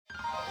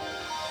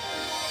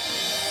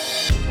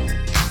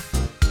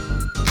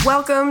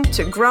Welcome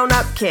to Grown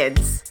Up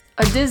Kids,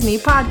 a Disney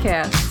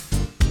podcast.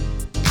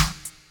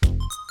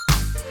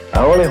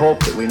 I only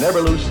hope that we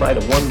never lose sight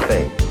of one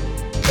thing,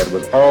 that it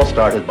was all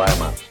started by a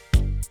mouse.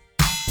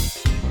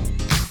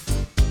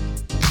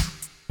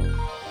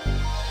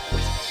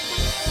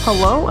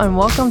 Hello and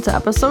welcome to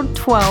episode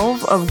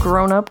 12 of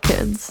Grown Up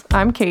Kids.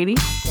 I'm Katie.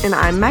 And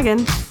I'm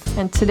Megan.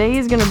 And today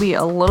is going to be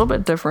a little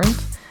bit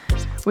different.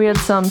 We had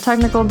some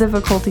technical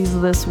difficulties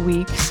this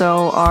week,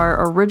 so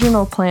our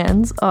original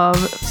plans of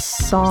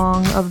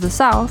Song of the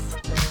South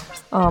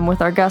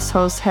with our guest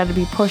host had to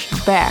be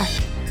pushed back.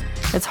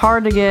 It's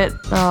hard to get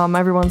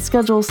everyone's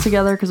schedules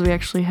together because we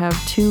actually have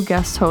 2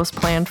 guest hosts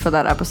planned for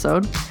that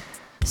episode.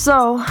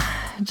 So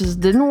it just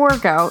didn't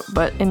work out,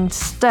 but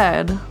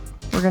instead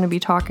we're going to be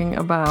talking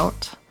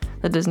about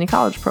the Disney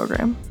College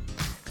Program.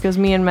 Because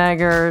me and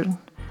Meg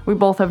we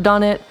both have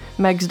done it.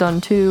 Meg's done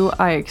 2.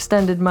 I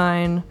extended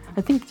mine.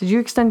 I think, did you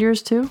extend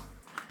yours too?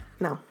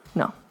 No.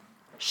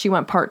 She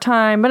went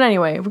part-time. But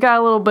anyway, we've got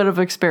a little bit of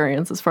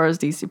experience as far as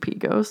DCP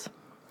goes.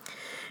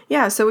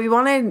 Yeah, so we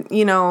wanted,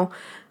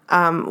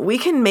 we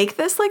can make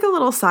this like a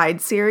little side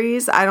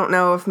series. I don't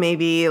know if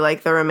maybe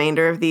like the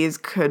remainder of these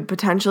could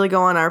potentially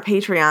go on our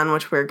Patreon,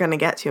 which we're going to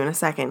get to in a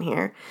second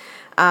here.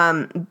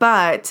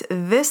 But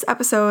this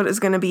episode is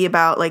going to be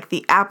about like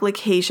the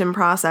application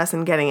process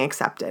and getting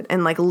accepted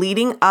and like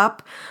leading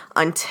up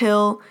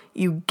until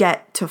you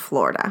get to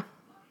Florida.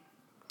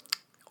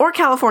 Or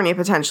California,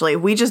 potentially.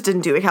 We just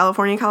didn't do a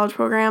California college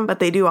program, but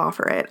they do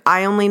offer it.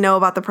 I only know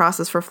about the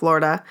process for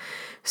Florida,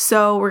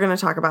 so we're going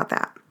to talk about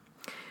that.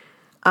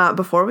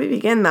 Before we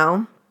begin,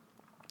 though,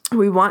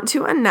 we want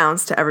to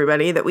announce to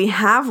everybody that we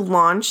have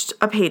launched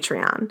a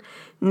Patreon.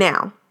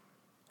 Now,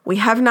 we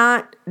have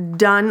not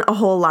done a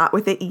whole lot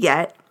with it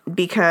yet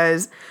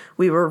because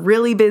we were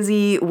really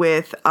busy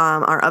with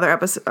our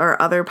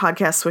other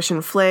podcast, Swish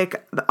and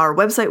Flick. Our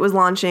website was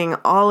launching.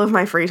 All of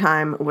my free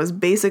time was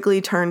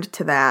basically turned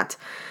to that.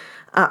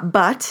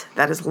 But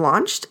that is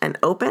launched and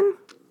open.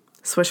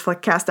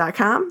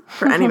 SwishFlickcast.com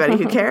for anybody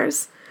who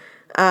cares.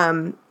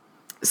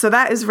 So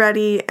that is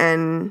ready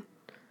and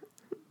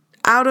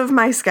out of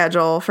my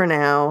schedule for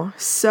now.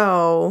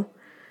 So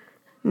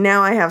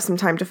now I have some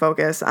time to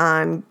focus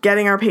on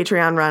getting our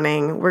Patreon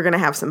running. We're going to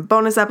have some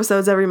bonus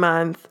episodes every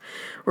month.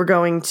 We're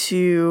going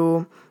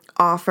to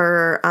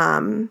offer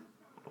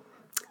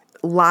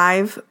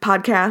live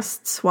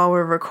podcasts while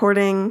we're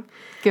recording.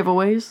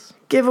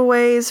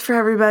 Giveaways for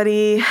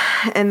everybody.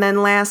 And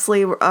then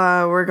lastly,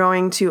 we're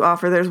going to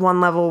offer, there's one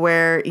level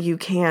where you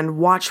can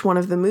watch one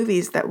of the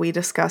movies that we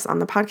discuss on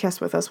the podcast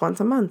with us once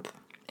a month.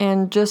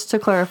 And just to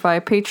clarify,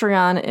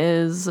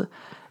 Patreon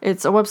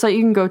it's a website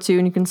you can go to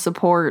and you can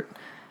support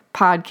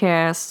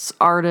podcasts,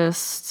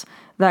 artists,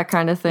 that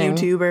kind of thing.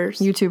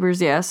 YouTubers,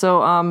 yeah.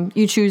 So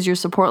you choose your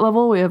support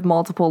level. We have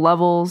multiple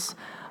levels,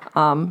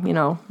 $1,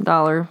 $2,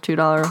 $5,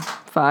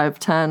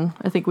 $10.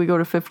 I think we go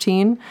to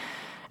 15.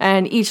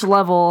 And each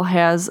level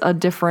has a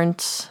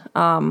different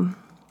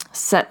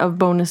set of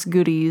bonus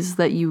goodies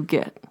that you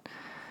get.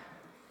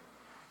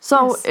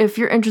 So yes. If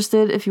you're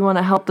interested, if you want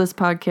to help this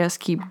podcast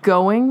keep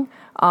going,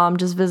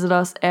 just visit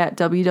us at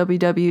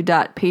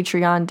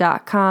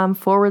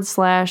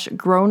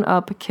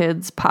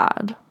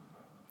www.patreon.com/grownupkidspod.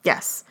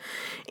 Yes.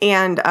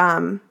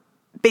 And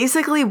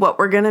basically what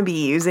we're going to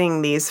be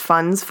using these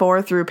funds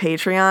for through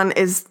Patreon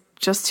is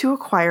just to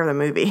acquire the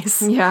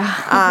movies.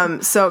 Yeah.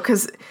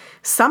 Because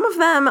some of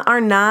them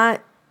are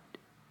not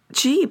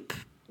cheap.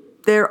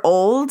 They're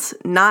old,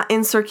 not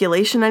in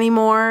circulation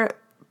anymore.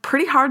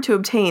 Pretty hard to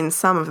obtain,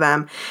 some of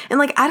them. And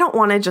I don't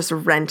want to just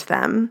rent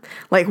them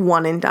like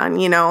one and done,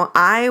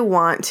 I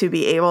want to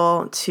be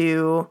able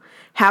to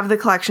have the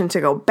collection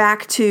to go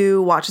back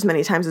to, watch as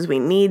many times as we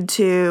need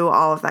to,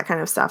 all of that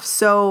kind of stuff.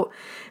 So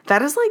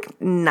that is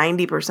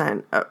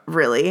 90%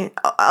 really.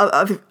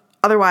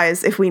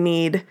 Otherwise, if we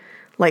need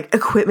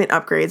equipment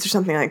upgrades or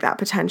something like that,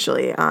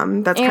 potentially,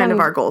 that's kind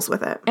of our goals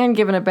with it. And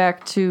giving it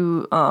back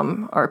to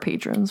our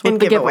patrons with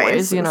the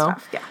giveaways,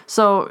 stuff, yeah.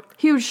 So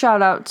huge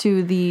shout out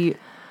to the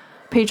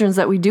patrons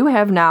that we do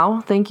have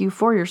now. Thank you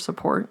for your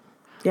support.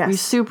 Yes. We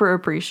super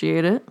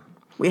appreciate it.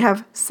 We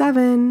have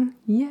 7.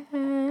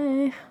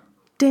 Yay.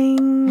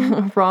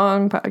 Ding.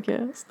 Wrong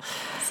podcast.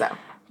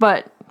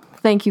 But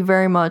thank you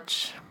very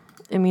much.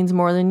 It means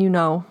more than you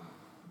know.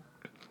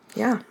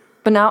 Yeah.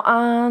 But now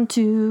on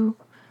to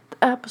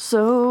the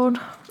episode.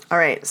 All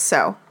right.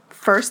 So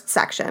first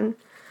section,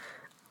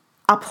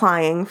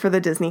 applying for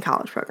the Disney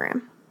College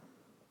Program.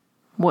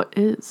 What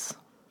is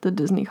the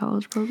Disney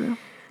College Program?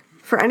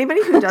 For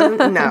anybody who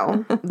doesn't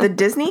know, the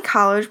Disney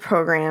College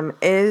Program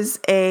is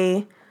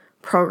a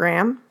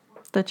program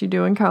that you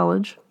do in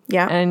college.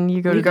 Yeah. And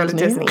you go to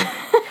Disney.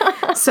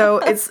 So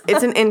it's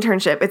an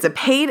internship. It's a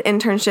paid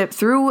internship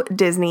through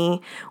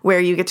Disney where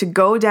you get to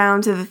go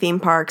down to the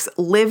theme parks,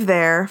 live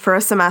there for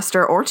a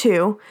semester or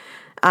 2,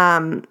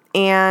 and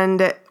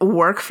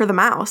work for the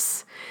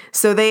mouse.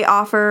 So they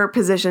offer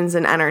positions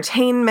in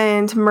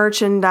entertainment,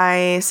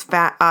 merchandise,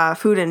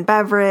 food and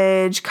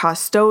beverage,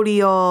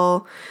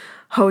 custodial,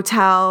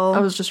 hotel. I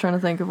was just trying to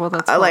think of what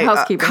that's called. Like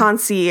Housekeeping.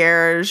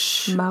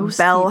 concierge, Mousekeeping.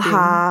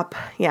 bellhop,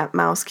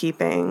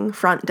 mousekeeping,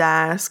 front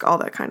desk, all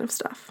that kind of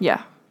stuff.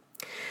 Yeah.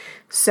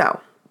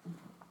 So,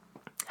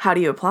 how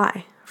do you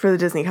apply for the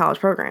Disney College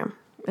program?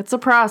 It's a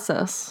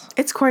process.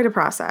 It's quite a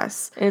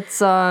process. It's,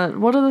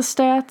 what are the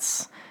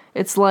stats?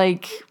 It's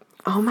like...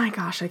 Oh my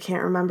gosh, I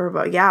can't remember,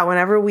 but yeah,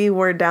 whenever we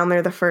were down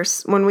there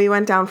when we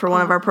went down for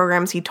one of our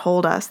programs, he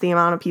told us the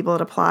amount of people that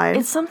applied.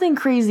 It's something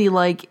crazy,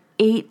 like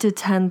 8,000 to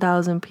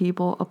 10,000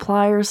 people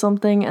apply or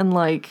something, and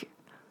like,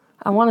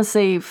 I want to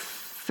say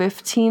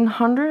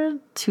 1,500,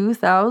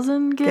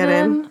 2,000 get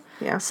in.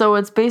 Yeah. So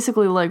it's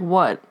basically like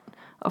what?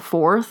 A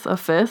fourth, a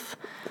fifth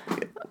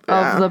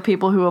of the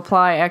people who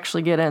apply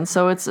actually get in.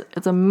 So it's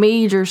a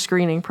major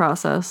screening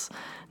process.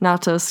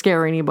 Not to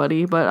scare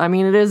anybody, but I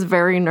mean, it is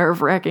very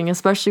nerve-wracking,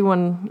 especially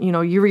when,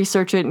 you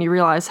research it and you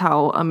realize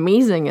how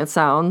amazing it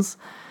sounds.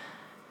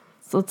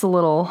 So it's a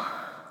little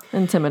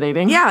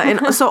intimidating. Yeah,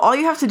 and so all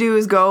you have to do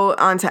is go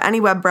onto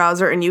any web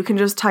browser and you can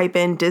just type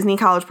in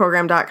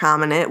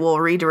DisneyCollegeProgram.com and it will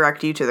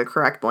redirect you to the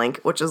correct link,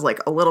 which is like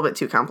a little bit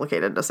too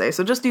complicated to say.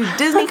 So just do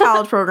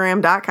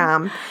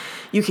DisneyCollegeProgram.com.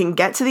 You can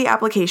get to the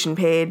application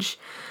page.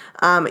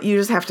 You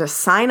just have to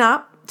sign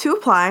up to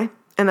apply.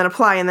 And then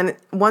apply, and then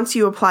once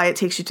you apply, it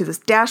takes you to this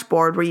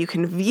dashboard where you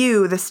can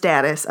view the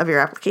status of your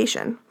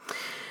application.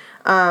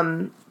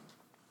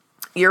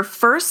 Your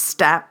first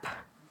step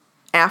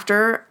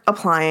after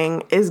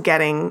applying is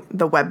getting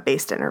the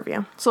web-based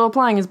interview. So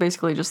applying is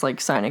basically just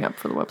like signing up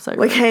for the website.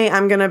 Like, hey,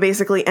 I'm going to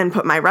basically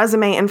input my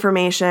resume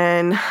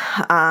information,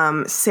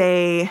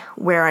 say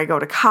where I go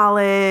to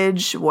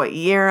college, what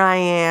year I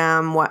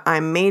am, what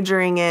I'm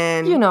majoring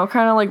in.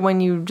 Kind of like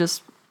when you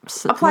just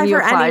apply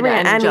for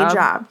any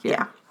job.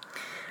 Yeah.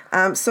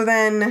 So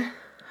then,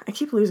 I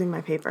keep losing my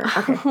paper.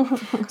 Okay.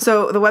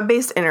 So the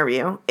web-based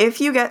interview.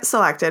 If you get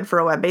selected for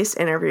a web-based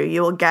interview,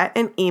 you will get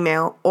an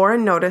email or a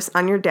notice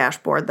on your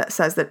dashboard that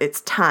says that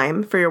it's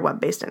time for your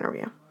web-based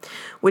interview,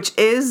 which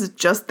is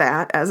just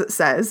that, as it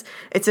says.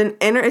 It's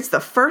the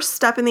first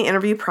step in the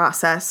interview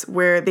process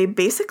where they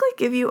basically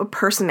give you a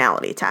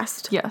personality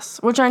test. Yes,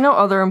 which I know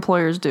other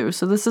employers do,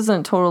 so this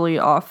isn't totally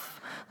off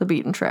the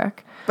beaten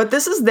track. But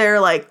this is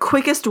their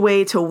quickest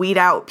way to weed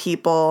out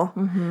people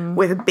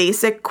with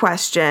basic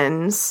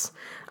questions,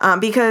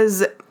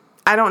 because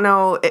I don't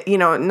know,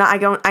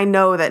 I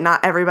know that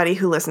not everybody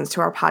who listens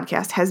to our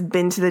podcast has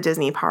been to the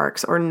Disney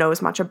parks or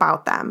knows much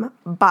about them.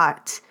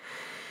 But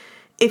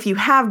if you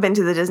have been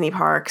to the Disney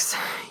parks,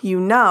 you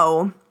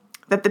know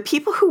that the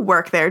people who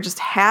work there just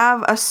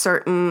have a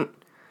certain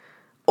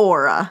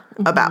aura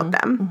about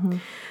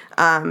them.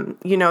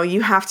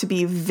 You have to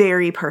be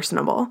very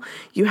personable.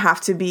 You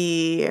have to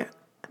be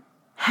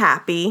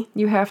happy.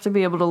 You have to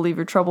be able to leave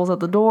your troubles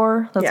at the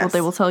door. That's what they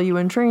will tell you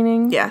in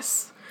training.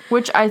 Yes.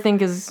 Which I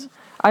think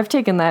I've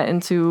taken that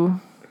into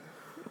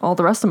all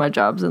the rest of my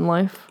jobs in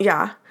life.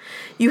 Yeah.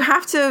 You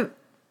have to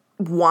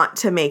want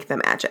to make the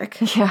magic.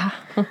 Yeah.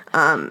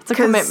 It's a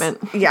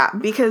commitment. Yeah,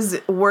 because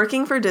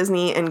working for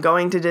Disney and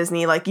going to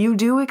Disney, you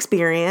do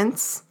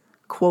experience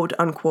quote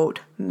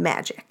unquote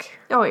magic.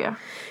 Oh, yeah.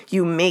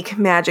 You make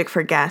magic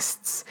for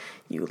guests.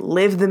 You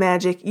live the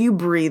magic. You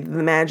breathe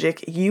the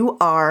magic. You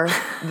are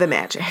the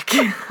magic.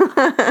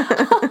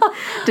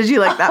 Did you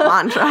like that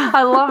mantra?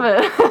 I love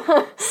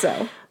it.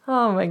 So.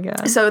 Oh, my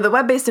God. So the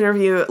web-based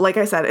interview, like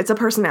I said, it's a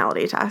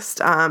personality test.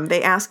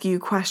 They ask you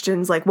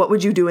questions like, what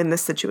would you do in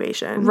this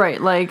situation? Right.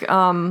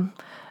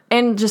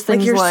 And just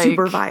things your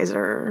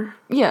supervisor.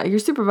 Yeah, your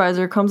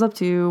supervisor comes up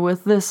to you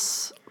with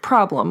this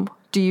problem.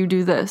 Do you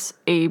do this?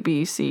 A,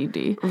 B, C,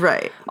 D.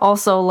 Right.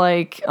 Also,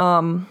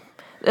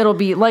 it'll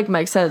be, like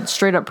Meg said,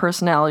 straight up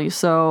personality,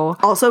 so...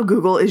 Also,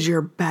 Google is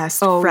your best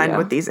friend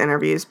with these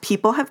interviews.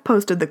 People have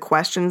posted the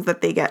questions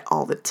that they get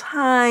all the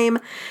time.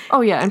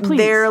 Oh, yeah, and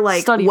please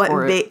study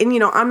for it.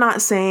 And, I'm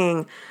not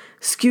saying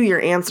skew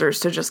your answers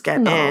to just get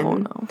in.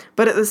 No.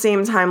 But at the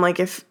same time,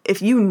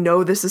 if you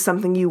know this is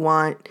something you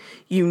want,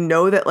 you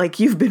know that,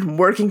 you've been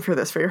working for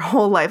this for your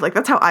whole life.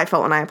 That's how I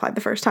felt when I applied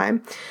the first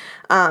time.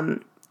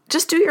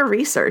 Just do your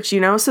research,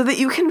 so that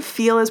you can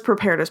feel as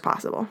prepared as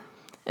possible.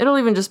 It'll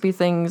even just be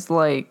things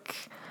like,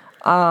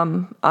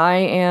 I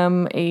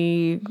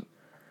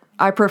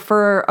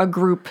prefer a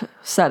group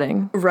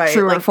setting. Right.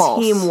 True or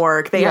false.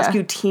 Teamwork. They ask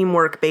you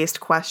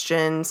teamwork-based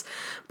questions,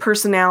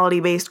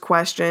 personality-based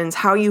questions,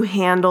 how you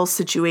handle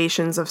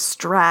situations of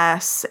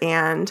stress,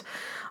 and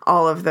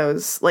all of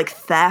those,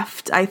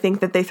 theft. I think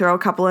that they throw a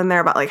couple in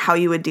there about, how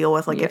you would deal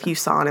with, if you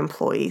saw an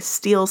employee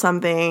steal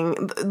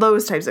something,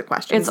 those types of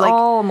questions. It's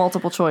all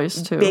multiple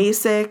choice, too.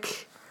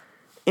 Basic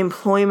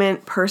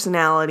employment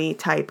personality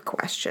type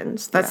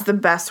questions. That's the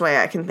best way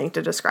I can think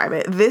to describe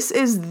it. This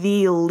is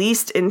the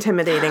least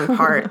intimidating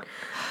part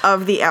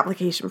of the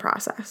application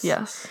process.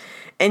 Yes.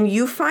 And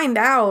you find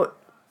out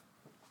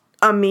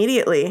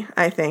immediately,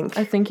 I think.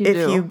 I think you do.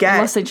 If you get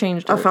unless they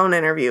changed a phone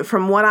interview.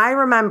 From what I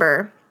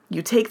remember,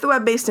 you take the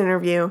web-based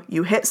interview,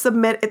 you hit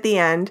submit at the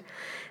end,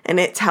 and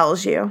it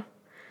tells you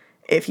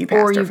if you passed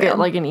Or you or failed. get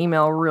like an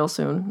email real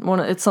soon.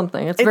 It's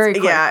something. It's very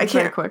quick. Yeah, it's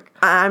very quick.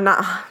 I'm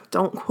not,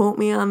 don't quote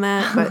me on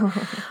that, but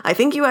I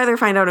think you either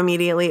find out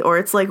immediately or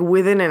it's like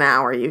within an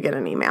hour you get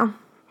an email.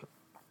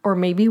 Or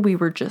maybe we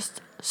were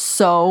just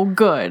so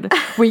good.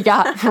 We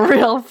got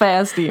real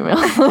fast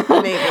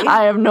emails. Maybe.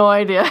 I have no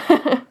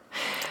idea.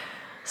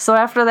 So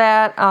after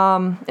that,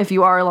 if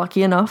you are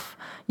lucky enough,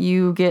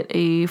 you get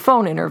a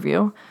phone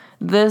interview.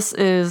 This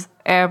is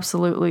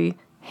absolutely,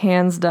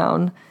 hands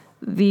down,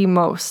 the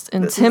most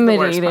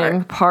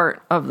intimidating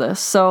part of this.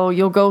 So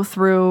you'll go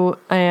through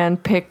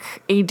and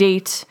pick a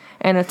date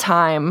and a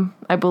time,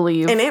 I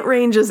believe. And it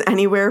ranges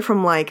anywhere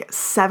from like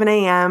 7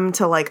 a.m.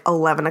 to like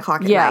 11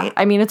 o'clock at night.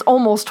 I mean, it's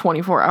almost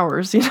 24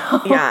 hours, you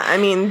know? Yeah, I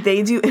mean,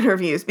 they do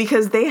interviews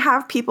because they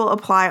have people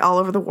apply all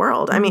over the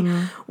world. I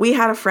mean, we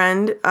had a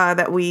friend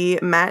that we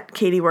met.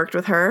 Katie worked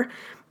with her.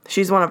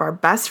 She's one of our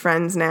best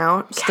friends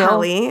now. Still?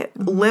 Kelly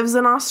lives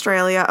in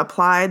Australia,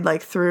 applied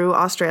like through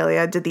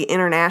Australia, did the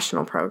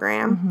international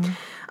program.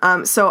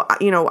 So,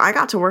 you know, I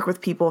got to work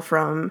with people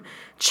from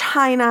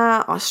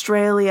China,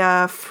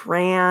 Australia,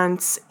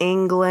 France,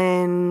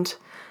 England,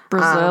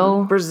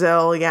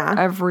 Brazil, yeah,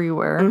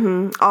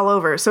 everywhere. all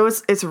over. So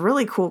it's a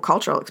really cool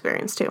cultural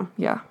experience too.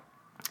 Yeah.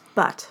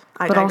 But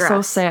I But digress.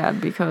 also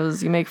sad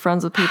because you make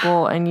friends with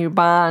people and you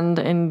bond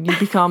and you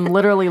become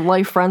literally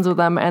life friends with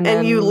them. And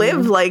then you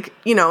live like,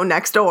 you know,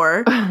 next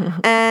door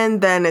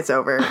and then it's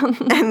over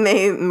and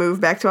they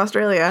move back to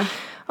Australia.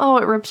 Oh,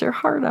 it rips your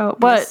heart out.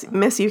 But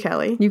Miss you,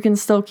 Kelly. you can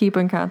still keep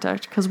in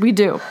contact because we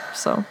do.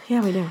 So,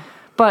 Yeah, we do.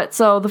 but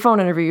so the phone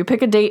interview, you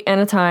pick a date and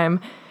a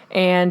time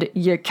and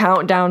you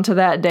count down to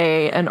that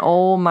day. And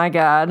oh my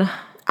God,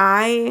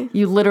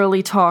 you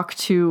literally talk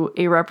to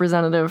a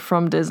representative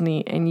from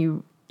Disney and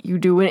you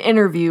do an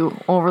interview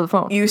over the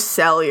phone. You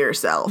sell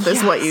yourself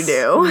is what you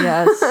do.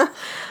 Yes.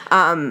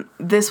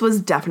 This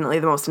was definitely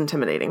the most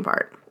intimidating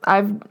part.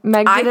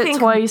 Meg did it think-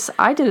 twice.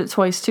 I did it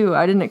twice too.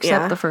 I didn't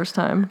accept Yeah. the first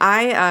time.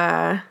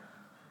 I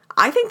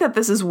think that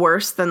this is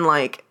worse than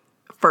like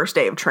first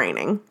day of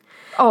training.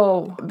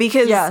 Oh,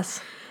 Because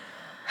yes.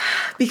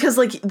 because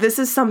like this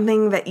is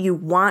something that you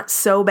want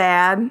so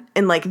bad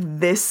and like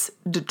this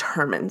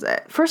determines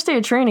it. First day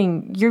of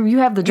training, you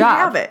have the job.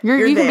 have it. You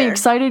You're can be there.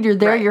 excited. You're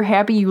there. Right. You're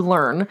happy. You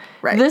learn.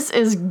 Right. This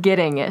is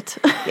getting it.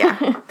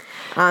 Yeah.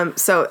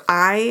 So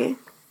I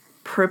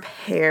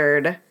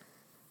prepared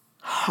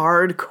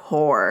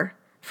hardcore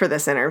for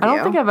this interview. I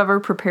don't think I've ever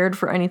prepared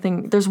for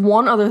anything. There's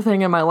one other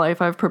thing in my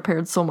life I've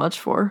prepared so much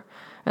for,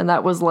 and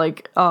that was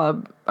like a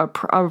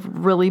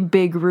really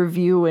big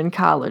review in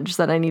college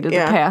that I needed to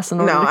pass in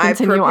order to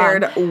continue I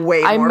prepared on.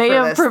 way more I may for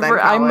have this than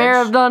I may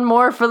college. have done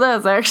more for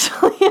this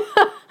actually.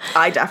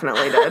 I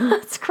definitely did.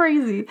 It's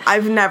crazy.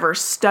 I've never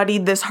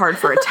studied this hard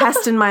for a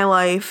test in my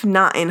life,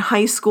 not in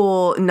high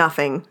school,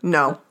 nothing.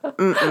 No.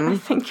 I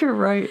think you're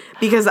right.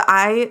 Because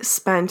I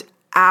spent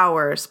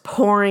hours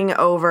poring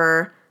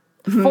over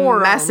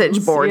Forums,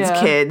 message boards,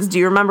 yeah. kids. Do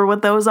you remember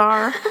what those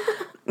are?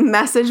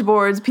 Message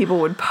boards, people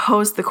would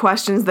post the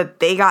questions that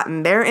they got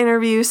in their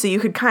interview, so you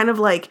could kind of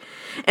like,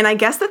 and I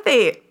guess that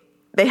they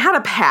had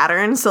a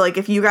pattern, so like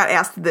if you got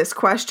asked this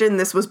question,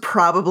 this was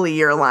probably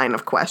your line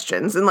of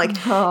questions, and like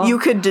you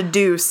could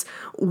deduce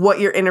what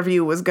your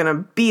interview was gonna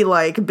be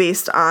like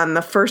based on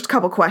the first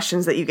couple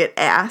questions that you get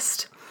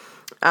asked.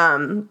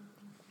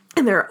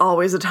 And there are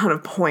always a ton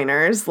of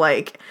pointers.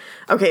 Like,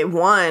 okay,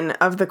 one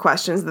of the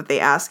questions that they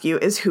ask you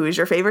is, who is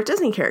your favorite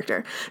Disney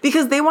character?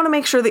 Because they want to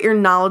make sure that you're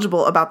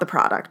knowledgeable about the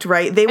product,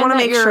 right? They want to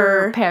make you're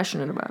sure...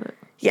 passionate about it.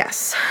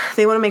 Yes.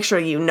 They want to make sure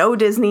you know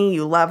Disney,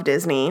 you love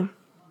Disney,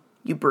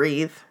 you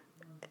breathe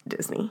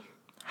Disney.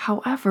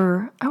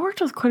 However, I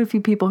worked with quite a few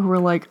people who were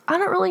like, I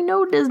don't really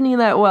know Disney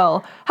that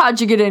well.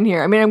 How'd you get in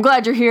here? I mean, I'm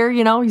glad you're here.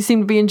 You know, you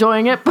seem to be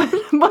enjoying it, but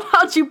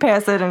how'd you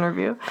pass that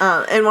interview?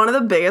 And one of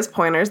the biggest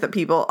pointers that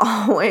people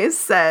always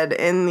said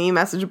in the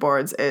message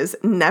boards is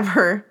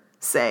never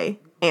say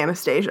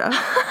Anastasia.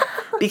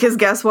 Because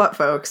guess what,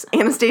 folks?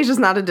 Anastasia's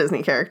not a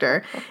Disney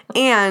character.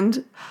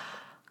 And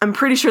I'm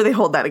pretty sure they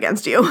hold that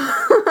against you.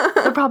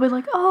 They're probably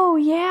like, oh,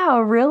 yeah,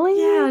 really?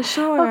 Yeah,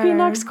 sure. Okay,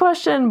 next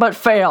question, but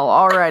fail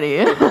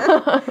already.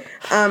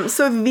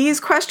 So these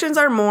questions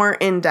are more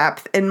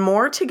in-depth and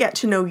more to get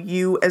to know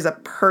you as a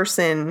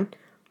person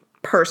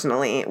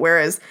personally,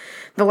 whereas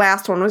the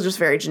last one was just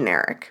very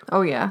generic.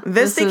 Oh, yeah.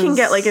 This they can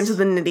get like into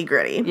the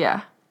nitty-gritty.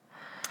 Yeah.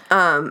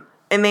 And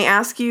they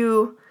ask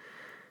you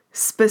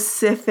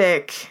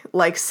specific,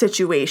 like,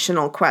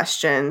 situational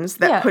questions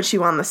that put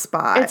you on the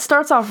spot. It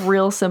starts off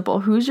real simple.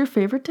 Who's your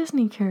favorite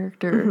Disney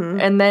character?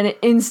 And then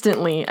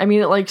instantly, I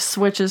mean, it like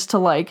switches to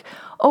like,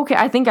 okay,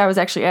 I think I was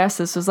actually asked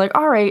this. It was like,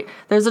 all right,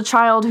 there's a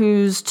child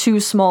who's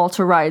too small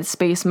to ride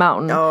Space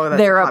Mountain. Oh, that's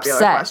They're a popular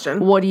upset. question.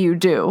 What do you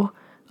do?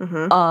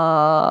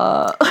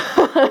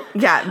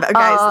 Yeah,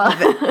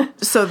 guys.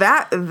 So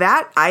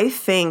that I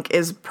think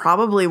is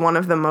probably one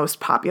of the most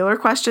popular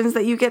questions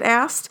that you get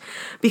asked,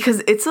 because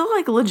it's a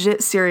like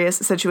legit serious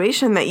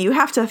situation that you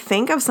have to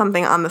think of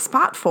something on the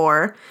spot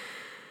for.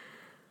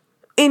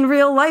 in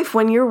real life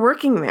when you're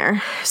working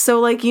there.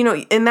 So, like, you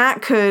know, and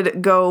that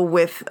could go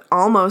with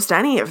almost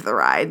any of the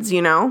rides,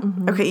 you know?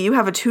 Okay, you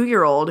have a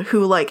 2-year-old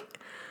who, like,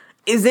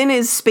 is in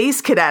his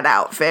space cadet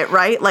outfit,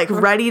 right? Like,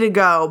 ready to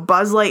go.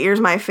 Buzz Lightyear's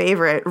my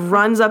favorite.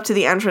 Runs up to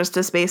the entrance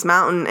to Space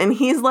Mountain, and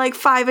he's, like,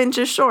 5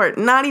 inches short.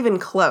 Not even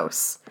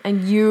close.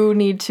 And you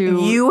need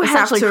to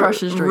have to crush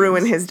his dreams.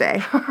 ruin his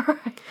day.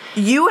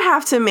 You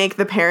have to make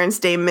the parents'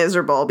 day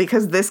miserable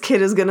because this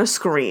kid is going to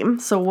scream.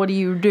 So what do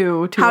you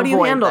do to How do you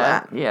avoid handle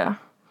that? that? Yeah.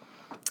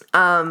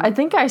 I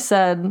think I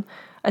said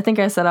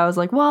I was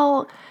like,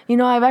 well, you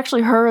know, I've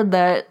actually heard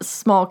that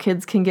small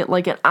kids can get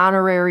like an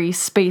honorary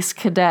space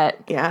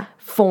cadet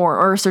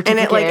form or certificate,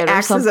 and it like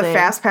acts as a something.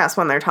 fast pass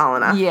when they're tall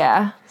enough.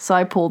 Yeah. So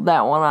I pulled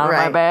that one out of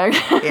my bag.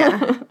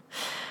 Yeah.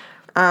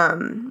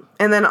 And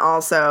then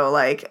also,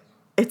 like,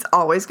 it's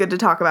always good to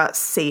talk about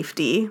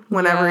safety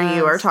whenever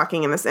you are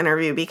talking in this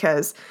interview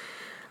because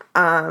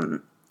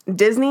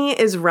Disney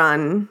is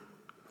run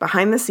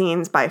behind the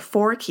scenes by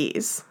 4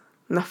 keys.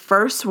 And the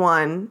first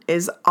one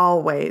is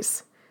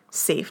always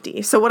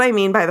safety. So what I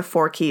mean by the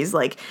 4 keys,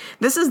 like,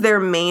 this is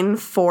their main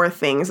 4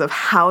 things of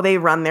how they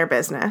run their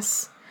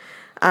business.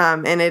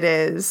 And it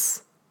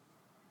is,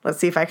 let's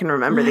see if I can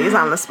remember these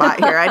on the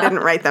spot here. I didn't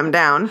write them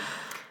down.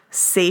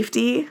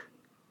 Safety,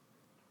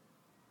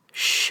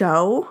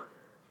 show.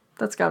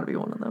 That's got to be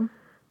one of them.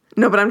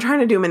 No, but I'm trying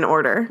to do them in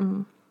order.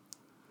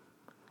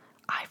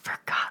 I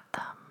forgot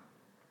them.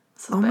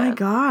 Oh my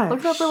gosh. Look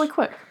it up really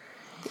quick.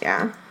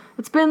 Yeah.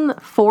 It's been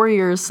 4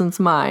 years since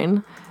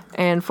mine,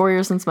 and 4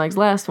 years since Mike's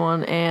last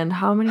one, and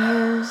how many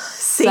years?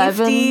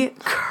 Safety, 7?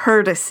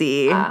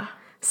 courtesy.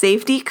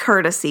 Safety,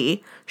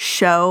 courtesy,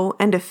 show,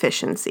 and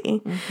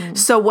efficiency.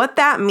 So what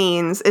that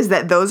means is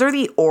that those are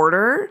the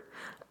order.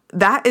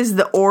 That is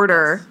the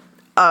order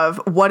of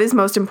what is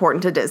most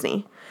important to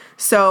Disney.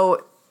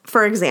 So,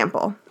 for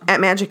example,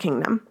 at Magic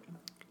Kingdom,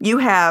 you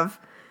have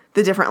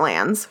the different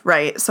lands,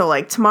 right? So,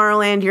 like,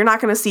 Tomorrowland, you're not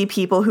going to see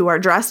people who are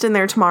dressed in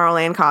their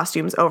Tomorrowland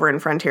costumes over in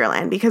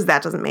Frontierland because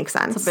that doesn't make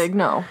sense. It's a big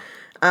no.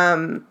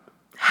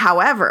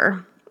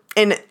 However,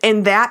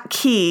 and that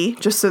key,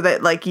 just so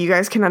that, like, you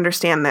guys can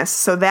understand this,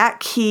 so that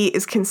key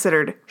is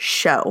considered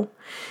show.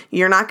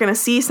 You're not going to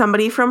see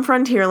somebody from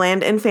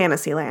Frontierland and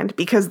Fantasyland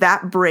because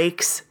that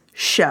breaks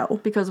show.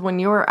 Because when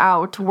you're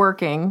out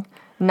working,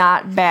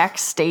 not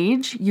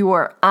backstage, you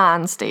are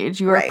on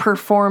stage. You are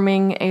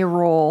performing a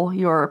role.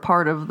 You're a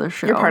part of the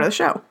show. You're part of the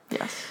show.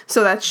 Yes.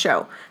 So that's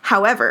show.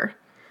 However,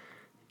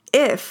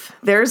 if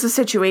there's a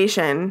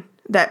situation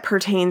that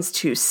pertains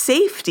to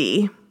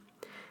safety,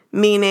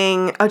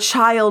 meaning a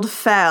child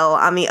fell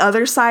on the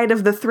other side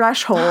of the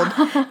threshold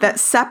that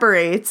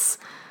separates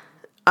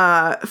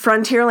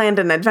Frontierland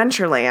and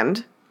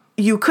Adventureland,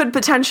 you could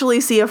potentially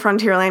see a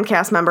Frontierland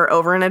cast member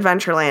over in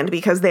Adventureland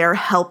because they are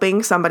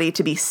helping somebody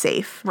to be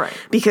safe. Right.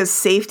 Because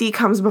safety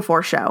comes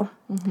before show.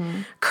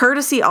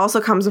 Courtesy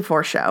also comes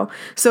before show.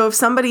 So if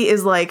somebody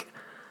is like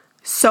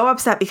so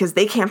upset because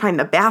they can't find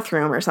the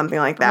bathroom or something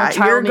like that,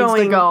 you're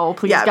going to go,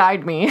 please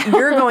guide me.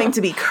 You're going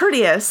to be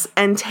courteous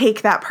and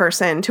take that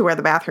person to where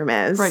the bathroom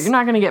is. Right. You're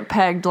not going to get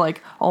pegged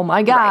like, oh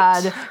my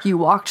God, you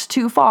walked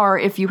too far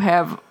if you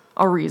have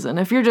a reason.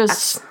 If you're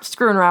just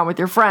screwing around with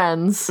your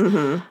friends.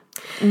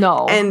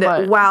 No.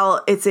 And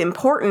while it's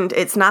important,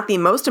 it's not the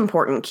most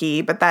important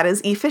key, but that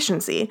is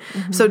efficiency.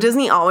 So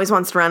Disney always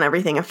wants to run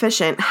everything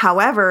efficient.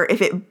 However,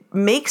 if it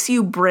makes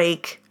you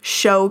break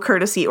show,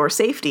 courtesy, or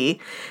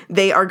safety,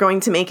 they are going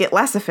to make it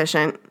less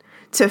efficient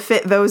to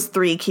fit those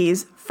 3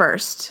 keys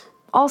first.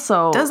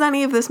 Also, does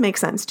any of this make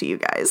sense to you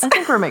guys? I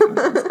think we're making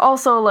sense.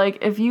 Also, like,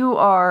 if you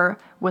are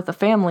with a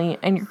family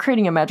and you're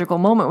creating a magical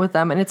moment with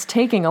them and it's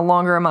taking a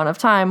longer amount of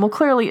time, well,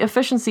 clearly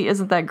efficiency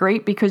isn't that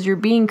great because you're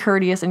being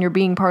courteous and you're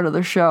being part of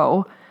the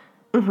show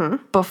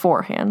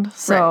beforehand.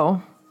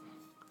 So,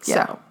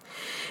 So,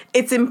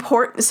 it's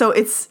important. So,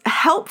 it's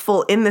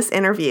helpful in this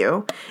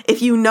interview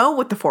if you know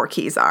what the 4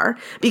 keys are,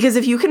 because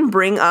if you can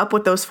bring up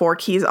what those 4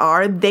 keys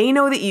are, they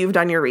know that you've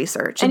done your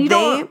research. And you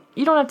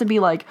don't have to be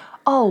like,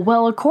 oh,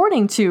 well,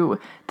 according to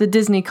the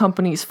Disney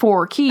company's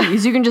 4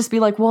 keys, you can just be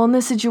like, well, in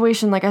this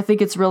situation, like, I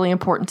think it's really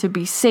important to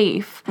be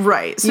safe.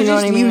 Right. So you know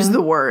just what I mean? use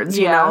the words,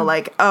 you know,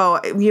 like,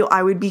 oh,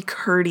 I would be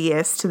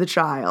courteous to the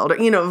child, or,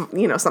 you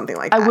know, something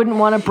like that. I wouldn't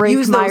want to break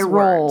use my those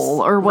role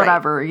words. or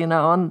whatever, you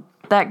know, and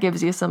that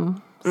gives you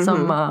some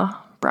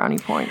brownie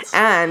points.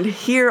 And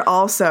here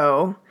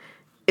also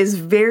is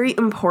very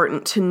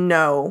important to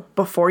know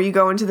before you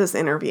go into this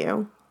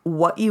interview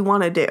what you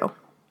want to do.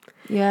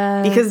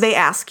 Yeah. Because they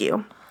ask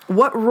you,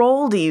 what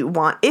role do you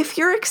want? If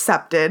you're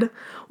accepted,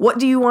 what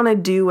do you want to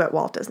do at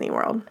Walt Disney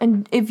World?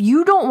 And if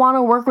you don't want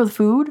to work with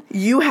food,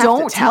 you have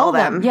don't to tell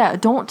them. Yeah,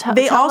 don't tell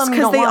They tell also them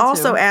you don't because they want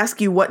also to. ask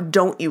you what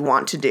don't you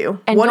want to do.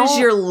 And what is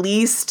your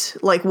least,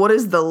 like, what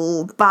is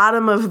the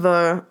bottom of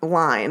the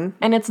line?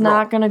 And it's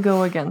not going to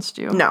go against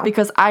you. No.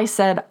 Because I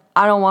said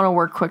I don't want to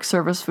work quick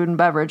service food and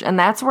beverage, and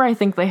that's where I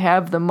think they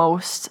have the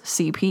most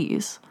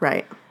CPs.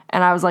 Right.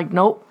 And I was like,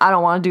 nope, I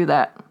don't want to do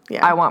that.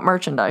 Yeah. I want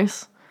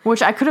merchandise.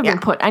 Which I could have been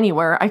put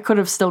anywhere. I could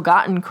have still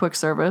gotten quick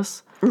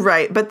service.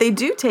 Right, but they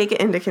do take it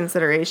into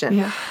consideration.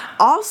 Yeah.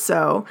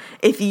 Also,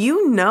 if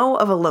you know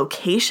of a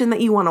location that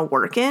you want to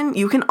work in,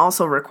 you can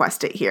also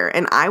request it here.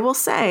 And I will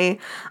say,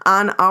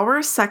 on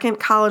our second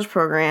college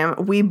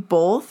program, we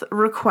both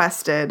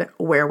requested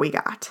where we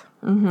got.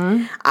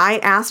 Mm-hmm. I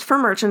asked for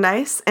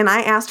merchandise, and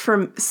I asked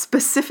for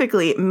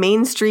specifically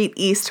Main Street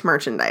East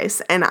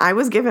merchandise, and I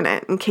was given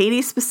it. And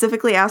Katie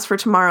specifically asked for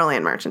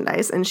Tomorrowland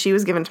merchandise, and she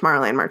was given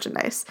Tomorrowland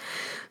merchandise.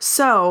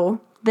 So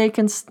They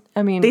can,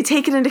 they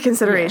take it into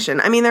consideration.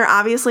 Yeah. I mean, they're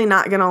obviously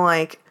not going to,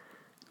 like,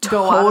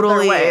 go out of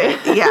their way.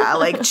 yeah,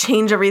 like,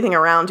 change everything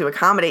around to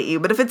accommodate you.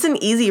 But if it's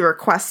an easy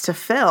request to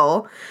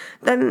fill,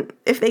 then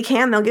if they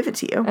can, they'll give it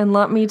to you. And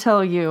let me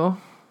tell you,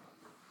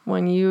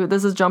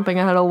 this is jumping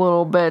ahead a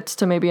little bit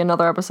to maybe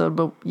another episode,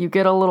 but you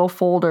get a little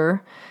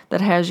folder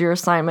that has your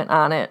assignment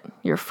on it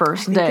your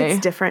first day.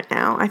 It's different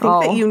now. I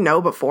think that you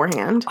know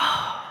beforehand.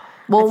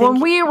 Well, when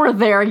we were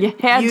there, you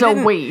had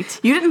to wait.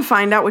 You didn't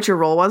find out what your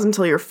role was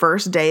until your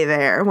first day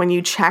there when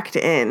you checked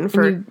in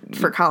for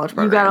college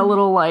program. You got a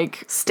little,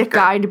 like, sticker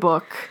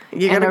guidebook.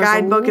 You got a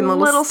guidebook and a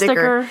little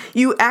sticker.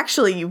 You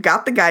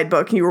got the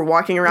guidebook and you were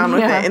walking around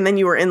with it, and then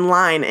you were in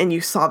line and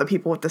you saw the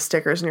people with the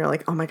stickers and you're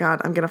like, oh my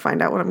God, I'm going to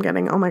find out what I'm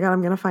getting. Oh my God,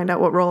 I'm going to find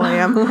out what role I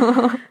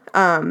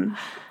am.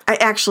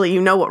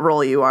 You know what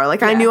role you are.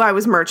 Like, I knew I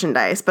was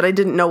merchandise, but I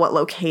didn't know what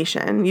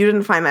location. You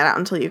didn't find that out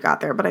until you got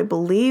there, but I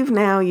believe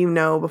now you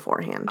know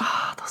beforehand.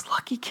 Oh, those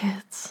lucky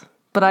kids.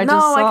 But I I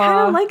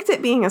kind of liked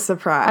it being a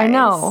surprise. I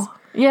know.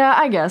 Yeah,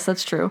 I guess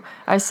that's true.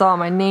 I saw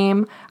my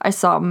name, I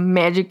saw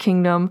Magic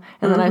Kingdom,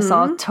 and then I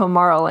saw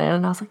Tomorrowland,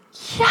 and I was like,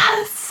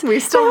 yes! We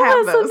still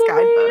have those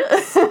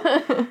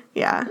guidebooks.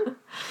 Yeah.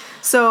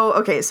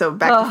 So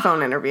back to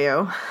phone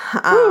interview. We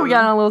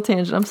got on a little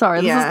tangent. I'm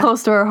sorry. This is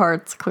close to our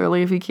hearts,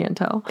 clearly, if you can't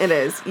tell. It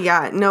is.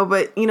 Yeah. No,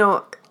 but,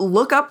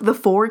 look up the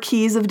 4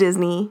 keys of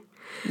Disney.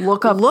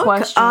 Look up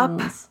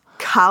questions.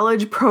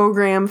 College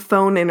program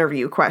phone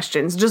interview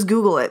questions. Just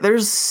Google it.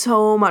 There's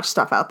so much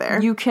stuff out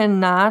there. You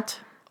cannot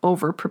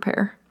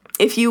over-prepare.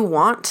 If you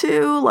want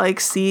to,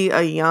 like, see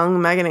a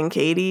young Megan and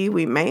Katie,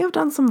 we may have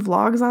done some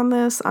vlogs on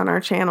this on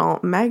our channel,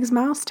 Meg's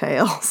Mouse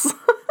Tales.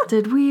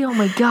 Did we? Oh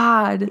my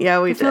God.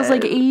 Yeah, we did. It feels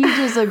like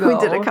ages ago. We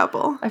did a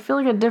couple. I feel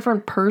like a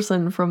different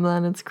person from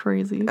then. It's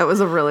crazy. It was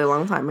a really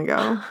long time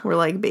ago. We're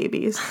like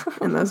babies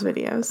in those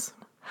videos.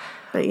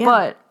 But yeah.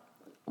 But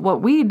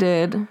what we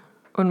did,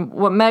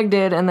 what Meg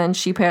did, and then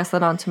she passed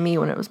that on to me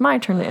when it was my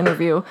turn to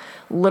interview,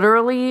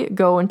 literally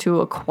go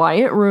into a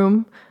quiet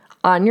room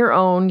on your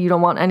own. You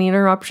don't want any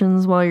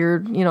interruptions while you're,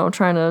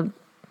 trying to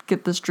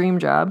get this dream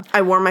job.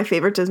 I wore my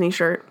favorite Disney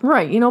shirt.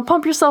 Right.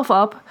 Pump yourself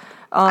up.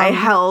 I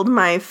held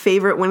my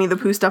favorite Winnie the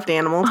Pooh stuffed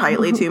animal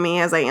tightly to me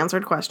as I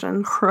answered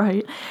questions.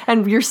 Right.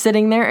 And you're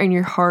sitting there and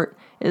your heart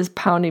is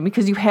pounding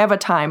because you have a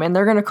time and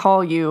they're going to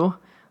call you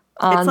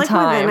on time. It's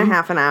like within a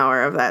half an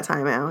hour of that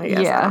time out, I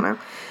guess. Yeah. I don't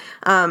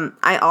know.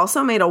 I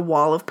also made a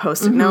wall of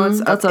Post-it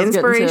notes of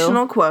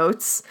inspirational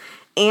quotes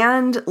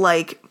and,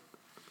 like,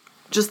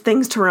 just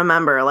things to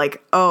remember.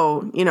 Like,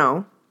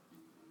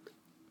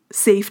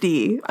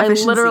 safety,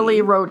 efficiency. I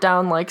literally wrote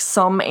down, like,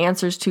 some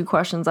answers to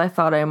questions I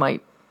thought I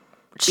might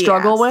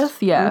struggle with.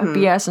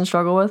 BS and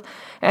struggle with.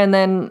 And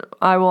then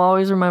I will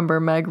always remember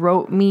Meg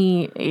wrote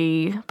me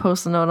a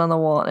post-it note on the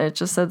wall and it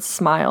just said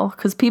smile,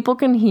 because people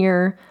can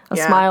hear a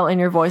smile in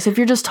your voice if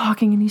you're just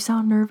talking and you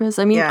sound nervous.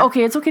 I mean,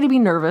 okay, it's okay to be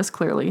nervous,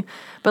 clearly,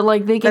 but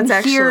like they can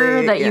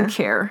hear that you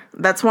care.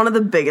 That's one of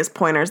the biggest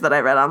pointers that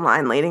I read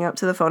online leading up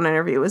to the phone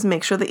interview was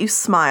make sure that you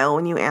smile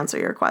when you answer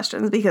your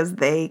questions because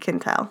they can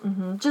tell.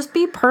 Just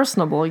be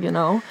personable,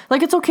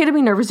 like it's okay to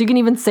be nervous. You can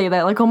even say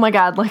that, like, oh my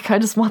God, like I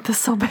just want this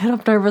so bad,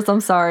 I'm nervous, I'm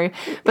sorry,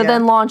 but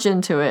then launch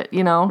into it,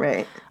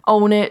 right.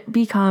 Own it,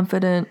 be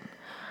confident.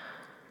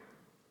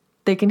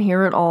 They can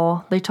hear it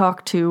all. They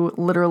talk to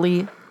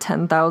literally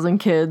 10,000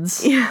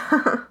 kids.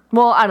 Yeah.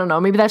 Well, I don't know.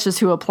 Maybe that's just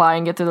who apply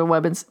and get through the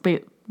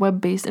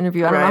web-based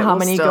interview. I don't know how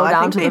many go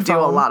down to the phone. They do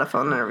a lot of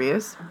phone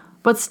interviews.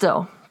 But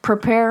still,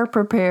 prepare.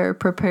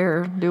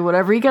 Do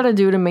whatever you got to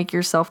do to make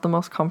yourself the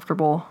most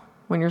comfortable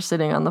when you're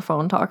sitting on the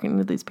phone talking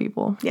to these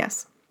people.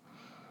 Yes.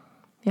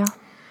 Yeah.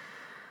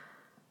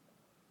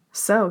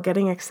 So,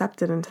 getting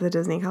accepted into the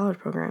Disney College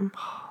program.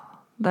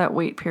 That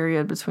wait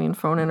period between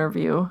phone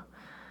interview.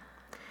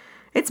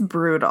 It's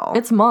brutal.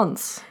 It's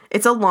months.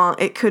 It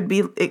could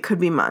be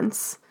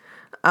months.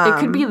 It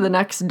could be the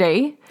next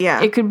day. Yeah.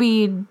 It could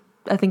be,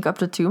 I think, up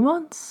to 2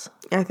 months.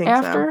 I think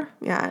after.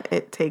 So. Yeah,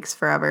 it takes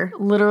forever.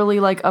 Literally,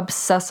 like,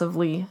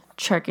 obsessively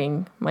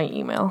checking my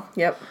email.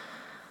 Yep.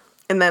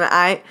 And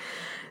then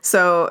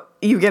so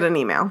you get an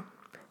email.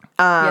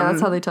 Yeah,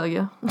 that's how they tell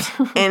you.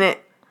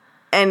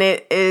 and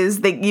it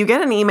is, you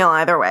get an email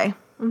either way,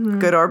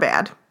 good or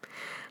bad.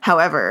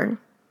 However,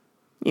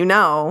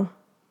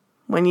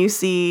 when you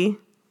see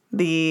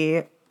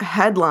the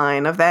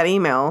headline of that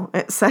email,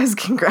 it says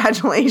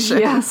congratulations.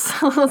 Yes,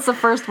 that's the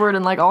first word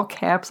in like all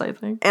caps, I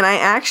think. And I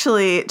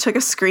actually took a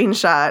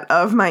screenshot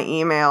of my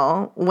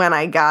email when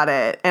I got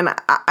it. And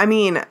I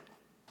mean,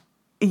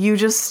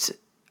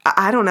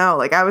 I don't know.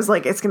 Like, I was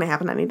like, it's going to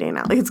happen any day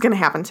now. Like, it's going to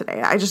happen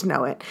today. I just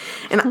know it.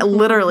 And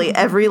literally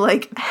every,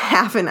 like,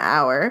 half an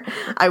hour,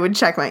 I would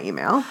check my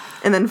email.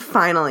 And then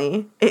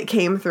finally, it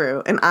came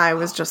through. And I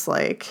was just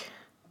like,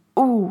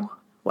 ooh.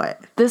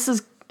 What? This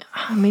is,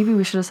 maybe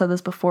we should have said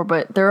this before,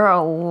 but there are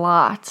a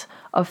lot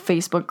of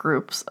Facebook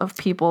groups of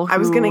people who... I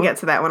was going to get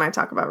to that when I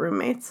talk about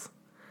roommates.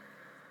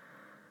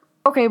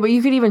 Okay, but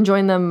you could even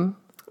join them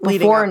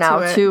before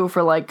now too,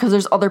 for like, because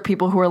there's other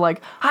people who are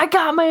like, I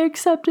got my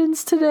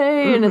acceptance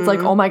today, and it's like,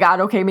 oh my god,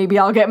 okay, maybe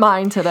I'll get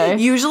mine today.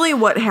 Usually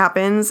what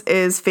happens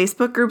is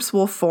Facebook groups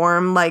will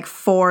form like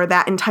for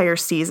that entire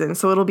season.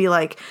 So it'll be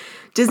like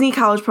Disney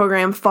College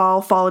Program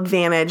Fall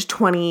Advantage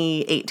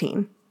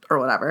 2018 or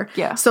whatever.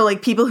 Yeah. So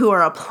like people who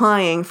are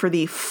applying for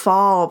the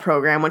fall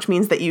program, which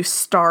means that you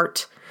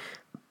start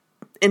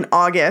in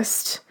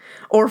August,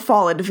 or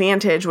Fall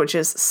Advantage, which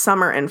is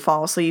summer and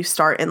fall. So you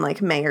start in like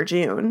May or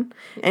June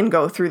and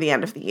go through the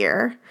end of the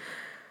year.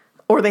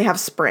 Or they have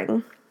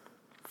spring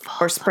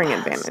or spring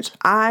advantage.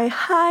 I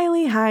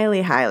highly,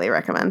 highly, highly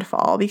recommend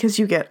fall because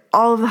you get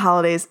all of the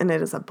holidays and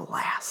it is a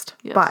blast.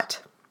 Yes.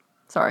 But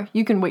sorry,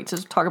 you can wait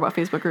to talk about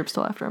Facebook groups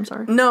till after. I'm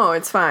sorry. no,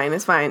 it's fine.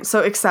 It's fine.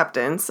 So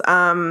acceptance.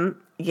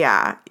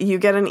 Yeah, you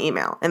get an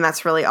email and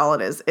that's really all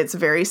it is. It's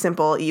very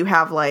simple. You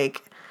have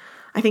like,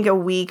 I think a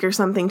week or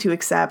something to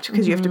accept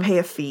because you have to pay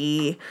a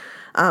fee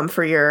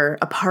for your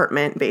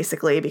apartment,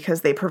 basically,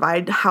 because they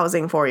provide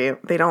housing for you.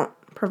 They don't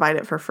provide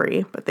it for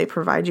free, but they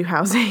provide you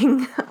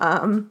housing.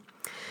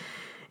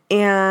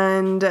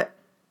 And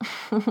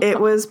it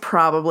was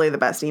probably the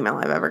best email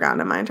I've ever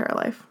gotten in my entire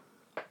life.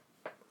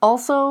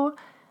 Also,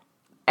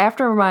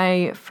 after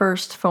my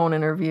first phone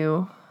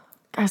interview,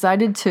 guys, I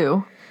did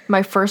too.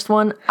 My first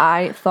one,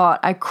 I thought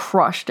I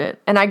crushed it.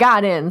 And I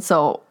got in,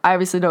 so I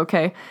obviously did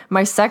okay.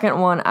 My second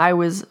one, I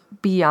was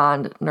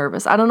beyond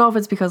nervous. I don't know if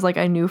it's because like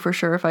I knew for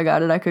sure if I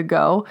got it, I could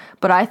go.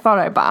 But I thought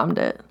I bombed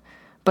it.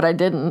 But I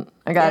didn't.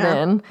 I got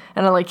in.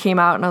 And I like came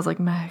out and I was like,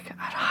 Meg,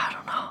 I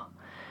don't know.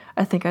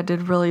 I think I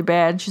did really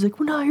bad. She's like,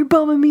 well, no, you're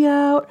bumming me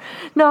out.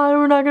 No,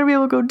 we're not going to be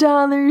able to go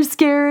down there. You're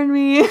scaring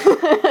me.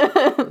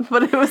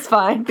 But it was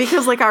fine.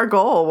 Because, like, our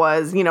goal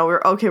was, you know,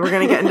 we're going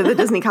to get into the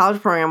Disney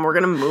College Program. We're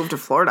going to move to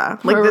Florida.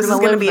 Like, this is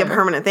going to be a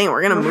permanent thing.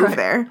 We're going to move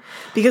there.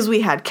 Because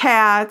we had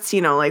cats,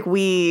 you know, like,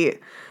 we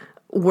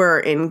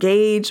were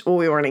engaged. Well,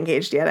 we weren't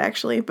engaged yet,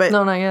 actually. But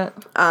no, not yet.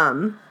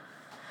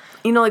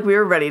 You know, like, we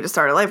were ready to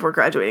start a life. We're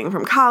graduating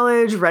from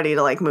college, ready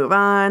to, like, move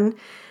on.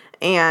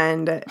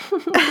 And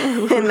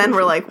and then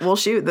we're like, well,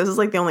 shoot, this is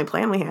like the only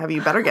plan we have.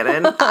 You better get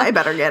in. I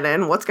better get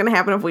in. What's going to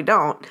happen if we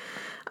don't?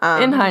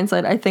 In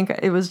hindsight, I think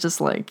it was just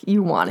like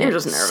you wanted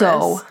it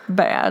so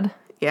bad.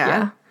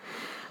 Yeah.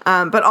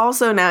 But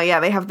also now, yeah,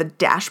 they have the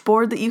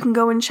dashboard that you can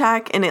go and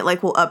check, and it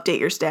like will update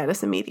your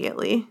status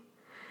immediately.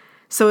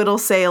 So it'll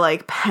say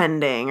like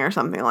pending or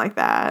something like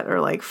that,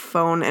 or like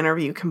phone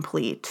interview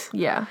complete.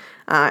 Yeah.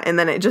 And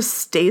then it just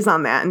stays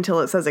on that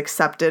until it says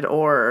accepted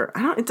or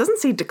it doesn't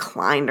say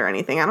declined or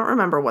anything. I don't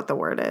remember what the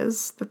word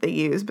is that they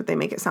use, but they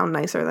make it sound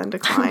nicer than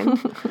declined.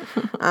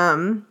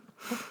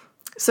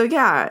 So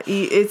yeah,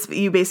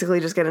 you basically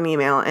just get an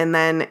email and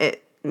then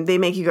they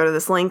make you go to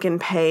this link and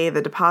pay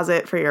the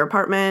deposit for your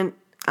apartment.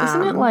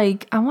 Isn't it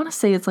like, I want to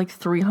say it's like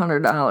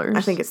 $300. I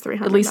think it's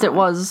 $300. At least it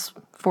was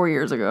 4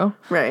 years ago.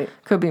 Right.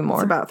 Could be more.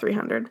 It's about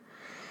 $300.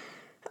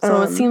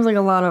 So it seems like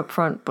a lot up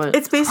front, but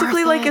it's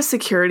basically like a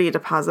security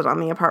deposit on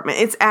the apartment.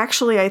 It's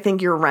actually, I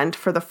think, your rent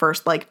for the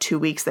first like 2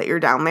 weeks that you're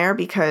down there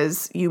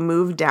because you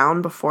move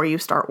down before you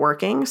start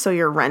working, so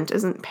your rent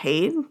isn't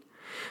paid.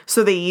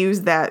 So they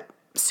use that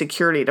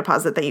security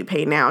deposit that you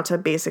pay now to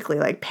basically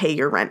like pay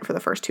your rent for the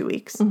first 2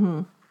 weeks.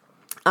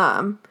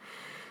 Mm-hmm.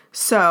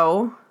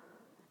 So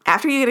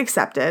after you get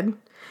accepted,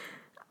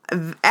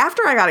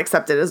 after I got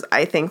accepted is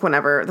I think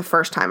whenever the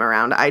first time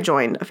around I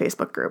joined a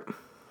Facebook group.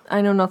 I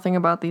know nothing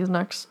about this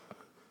next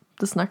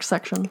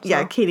section. So.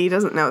 Yeah, Katie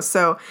doesn't know.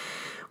 So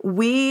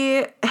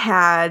we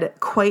had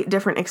quite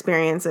different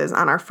experiences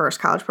on our first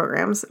college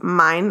programs.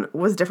 Mine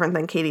was different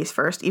than Katie's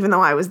first. Even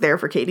though I was there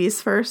for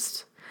Katie's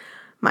first,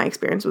 my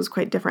experience was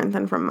quite different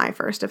than from my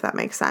first, if that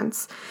makes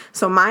sense.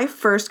 So my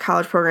first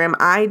college program,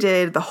 I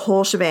did the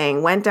whole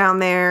shebang. Went down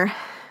there,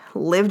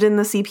 lived in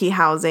the CP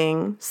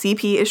housing.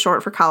 CP is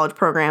short for college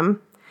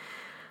program.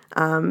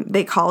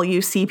 They call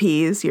you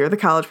CPs, you're the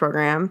college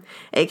program,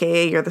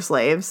 aka you're the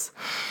slaves.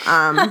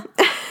 But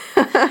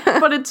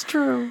it's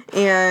true.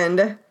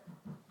 And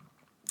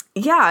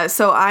yeah,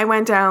 so I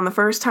went down the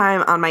first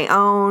time on my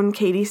own.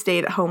 Katie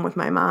stayed at home with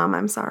my mom.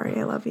 I'm sorry,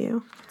 I love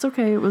you. It's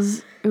okay. It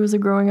was a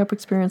growing up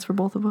experience for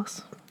both of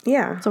us.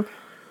 Yeah. It's okay.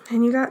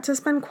 And you got to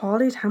spend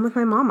quality time with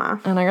my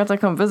mama. And I got to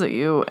come visit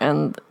you,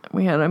 and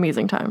we had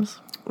amazing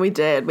times. We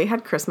did. We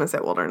had Christmas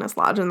at Wilderness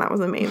Lodge, and that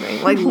was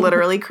amazing. Like,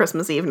 literally,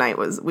 Christmas Eve night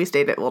we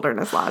stayed at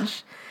Wilderness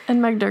Lodge.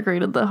 And Meg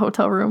decorated the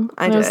hotel room.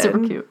 I did. It was super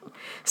cute.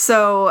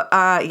 So,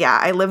 yeah,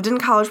 I lived in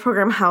college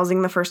program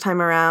housing the first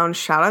time around.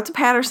 Shout out to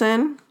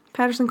Patterson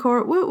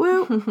Court, woo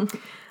woo.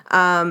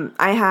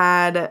 I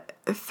had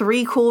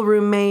 3 cool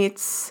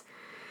roommates.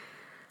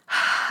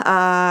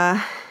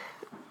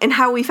 and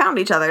how we found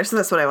each other. So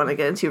that's what I want to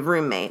get into,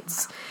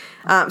 roommates.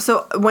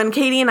 So when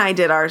Katie and I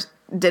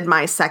did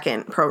my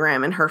second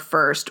program and her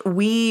first,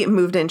 we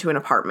moved into an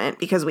apartment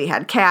because we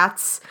had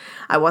cats.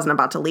 I wasn't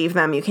about to leave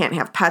them. You can't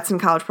have pets in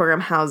college program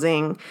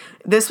housing.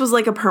 This was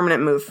like a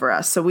permanent move for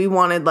us. So we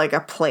wanted like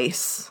a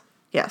place.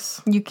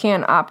 Yes. You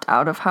can opt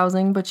out of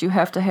housing, but you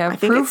have to have I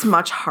think proof. it's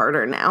much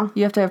harder now.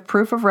 You have to have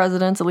proof of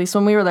residence. At least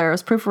when we were there, it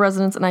was proof of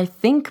residence, and I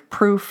think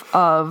proof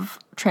of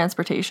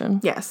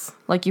transportation. Yes.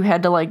 Like you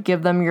had to like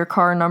give them your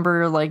car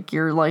number, like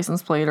your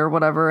license plate or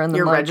whatever, and then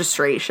Your like,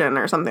 registration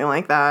or something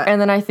like that.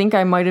 and then I think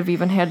I might have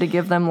even had to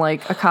give them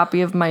like a copy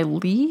of my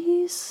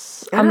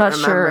lease. I'm not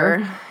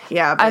sure.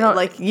 Yeah, but don't-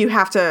 like you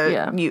have to,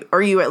 Yeah.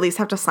 you at least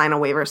have to sign a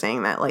waiver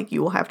saying that like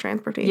you will have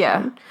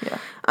transportation.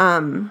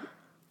 Yeah.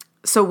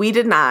 So we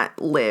did not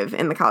live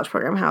in the college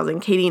program housing.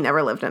 Katie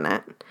never lived in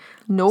it.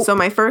 Nope. So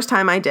my first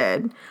time I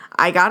did,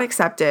 I got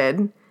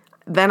accepted.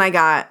 Then I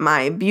got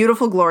my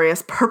beautiful,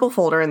 glorious purple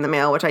folder in the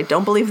mail, which I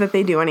don't believe that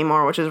they do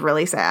anymore, which is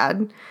really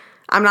sad.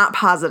 I'm not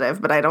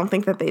positive, but I don't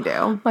think that they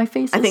do. My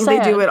face is I think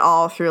sad. they do it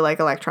all through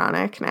like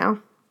electronic now.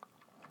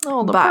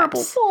 Oh, the but-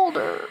 purple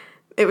folder.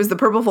 It was the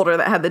purple folder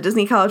that had the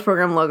Disney College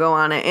Program logo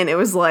on it, and it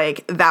was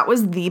like, that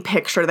was the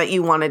picture that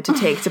you wanted to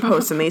take to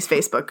post in these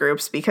Facebook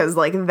groups, because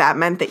like that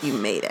meant that you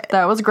made it.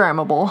 That was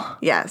grammable.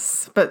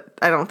 Yes, but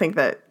I don't think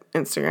that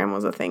Instagram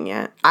was a thing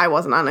yet. I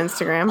wasn't on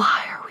Instagram.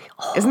 Why are we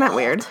old? Isn't that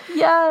weird?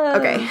 Yes.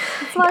 Okay.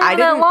 It's not even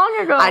that long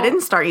ago. I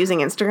didn't start using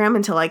Instagram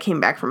until I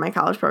came back from my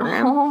college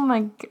program. Oh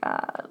my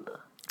god.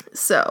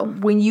 So,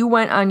 When you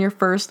went on your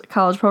first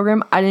college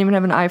program, I didn't even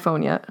have an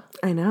iPhone yet.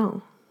 I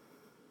know.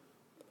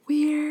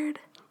 Weird.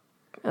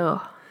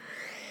 Ugh.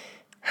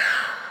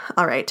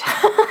 All right.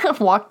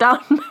 Walk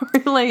down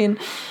memory lane.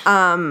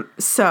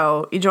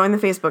 So you join the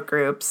Facebook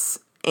groups,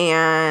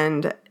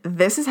 and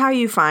this is how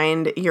you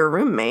find your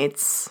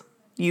roommates,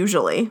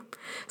 usually.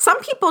 Some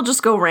people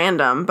just go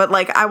random, but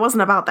like I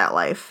wasn't about that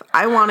life.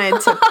 I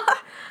wanted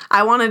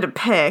to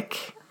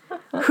pick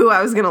who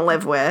I was gonna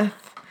live with.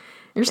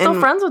 You're still And-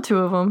 friends with two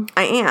of them.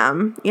 I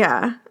am,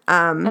 yeah.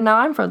 And now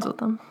I'm friends with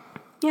them.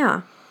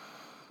 Yeah.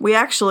 We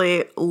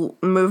actually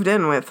moved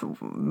in with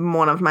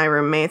one of my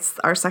roommates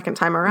our second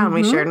time around.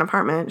 We shared an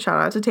apartment. Shout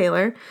out to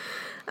Taylor.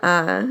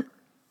 And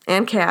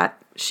Kat.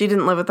 She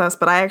didn't live with us,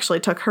 but I actually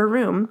took her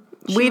room.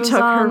 We was took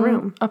her on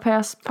room. A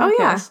past Oh,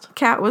 yeah. podcast.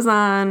 Kat was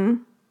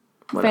on...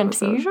 what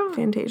episode? Fantasia?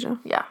 Fantasia.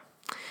 Yeah.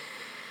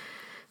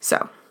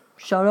 So...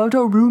 Shout out to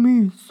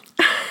roomies.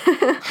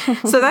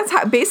 So that's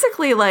how...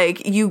 Basically,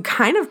 like, you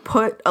kind of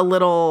put a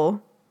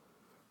little...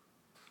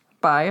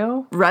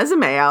 Bio.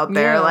 resume out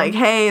there, Yeah. like,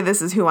 hey,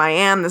 this is who I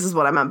am, this is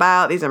what I'm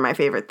about, these are my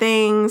favorite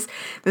things,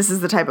 this is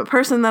the type of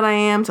person that I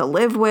am to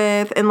live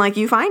with, and like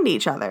you find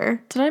each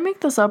other. Did I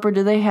make this up, or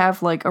do they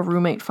have like a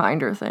roommate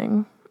finder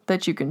thing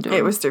that you can do?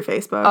 It was through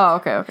Facebook. Oh,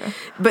 okay.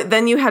 But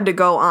then you had to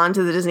go on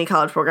to the Disney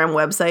College Program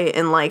website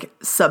and like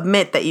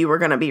submit that you were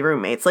going to be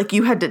roommates. Like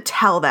you had to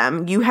tell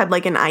them, you had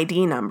like an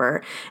ID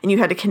number, and you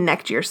had to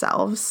connect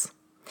yourselves.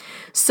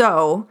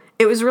 So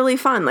it was really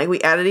fun. Like, we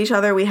added each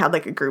other. We had,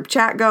 like, a group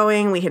chat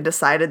going. We had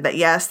decided that,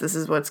 yes, this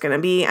is what it's going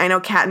to be. I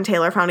know Kat and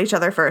Taylor found each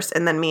other first,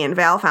 and then me and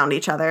Val found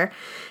each other.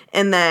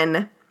 And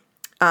then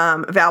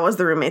Val was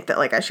the roommate that,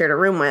 like, I shared a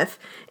room with.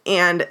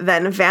 And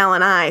then Val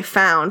and I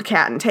found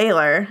Kat and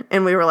Taylor,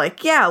 and we were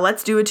like, yeah,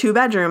 let's do a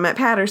 2-bedroom at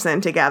Patterson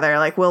together.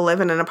 Like, we'll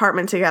live in an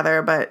apartment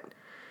together, but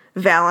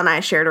Val and I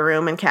shared a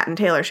room, and Kat and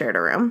Taylor shared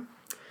a room.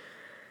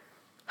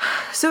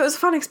 So it was a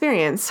fun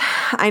experience.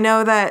 I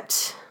know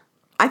that...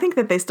 I think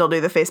that they still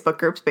do the Facebook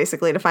groups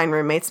basically to find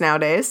roommates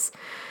nowadays.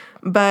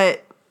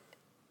 But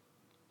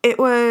it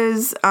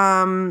was,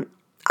 I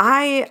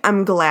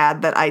am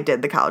glad that I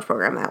did the college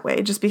program that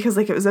way, just because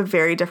like it was a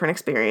very different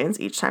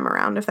experience each time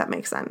around, if that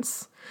makes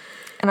sense.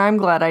 And I'm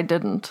glad I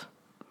didn't.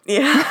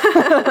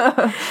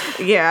 Yeah.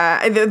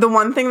 Yeah. The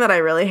one thing that I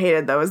really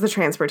hated though was the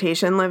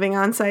transportation living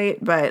on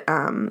site, but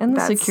And the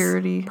that's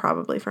security.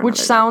 probably for Which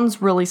another day.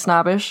 sounds really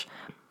snobbish,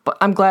 but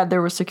I'm glad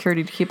there was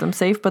security to keep them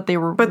safe, but they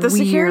were But the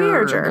security are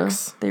weird.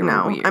 jerks. They were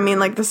no, weird. I mean,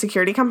 like, the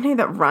security company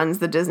that runs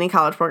the Disney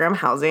College Program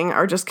housing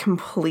are just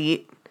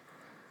complete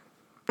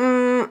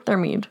They're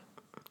mean.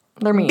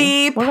 They're mean.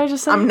 beep. What did I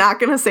just say? I'm not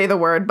going to say the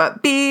word,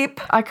 but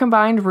beep. I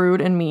combined rude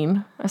and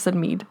mean. I said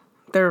mead.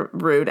 They're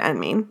rude and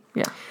mean.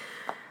 Yeah.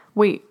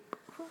 Wait.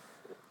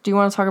 Do you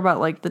want to talk about,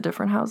 like, the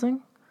different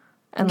housing?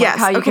 And like Yes,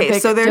 how you okay, can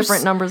pick so there's-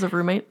 different numbers of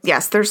roommates?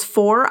 Yes, there's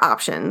 4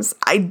 options.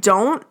 I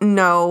don't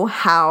know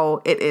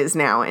how it is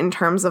now in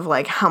terms of,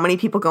 like, how many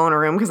people go in a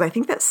room, because I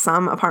think that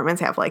some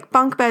apartments have, like,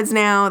 bunk beds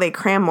now. They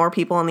cram more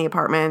people in the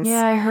apartments.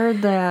 Yeah, I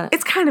heard that.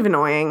 It's kind of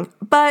annoying,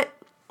 but...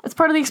 It's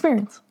part of the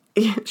experience.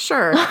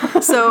 Sure.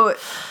 So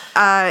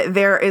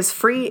there is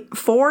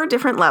 4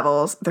 different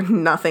levels. There's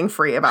nothing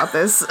free about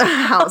this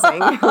housing,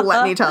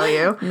 let me tell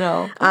you.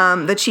 No.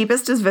 The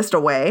cheapest is Vista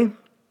Way.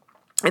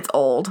 It's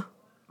old,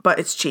 but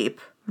it's cheap.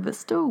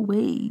 Vista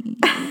Way.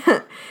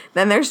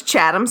 Then there's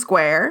Chatham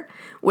Square,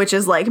 which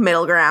is like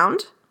middle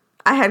ground.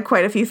 I had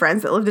quite a few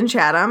friends that lived in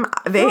Chatham.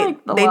 They like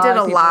a did lot a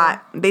of people-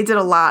 lot. They did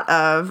a lot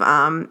of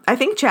I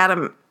think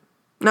Chatham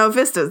No,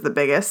 Vista's the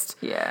biggest.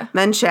 Yeah.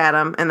 Then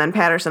Chatham, and then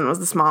Patterson was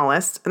the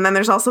smallest. And then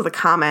there's also the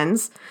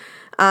Commons.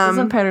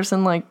 Isn't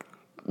Patterson, like,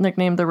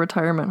 nicknamed the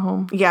retirement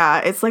home? Yeah,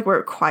 it's like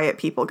where quiet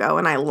people go,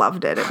 and I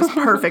loved it. It was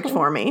perfect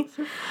for me.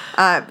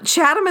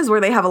 Chatham is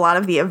where they have a lot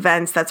of the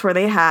events. That's where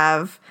they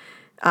have...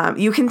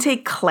 you can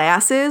take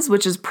classes,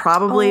 which is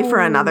probably for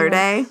another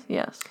day.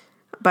 Yes.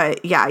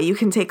 But yeah, you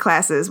can take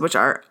classes, which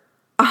are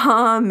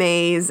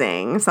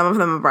amazing. Some of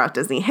them are about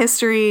Disney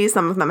history.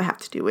 Some of them have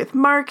to do with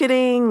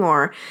marketing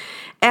or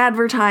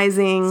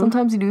advertising.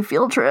 Sometimes you do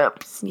field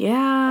trips.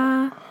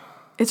 Yeah.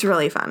 It's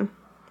really fun.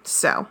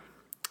 So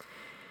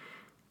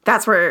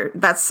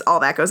that's all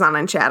that goes on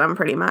in Chatham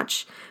pretty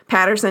much.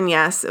 Patterson,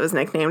 yes, it was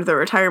nicknamed the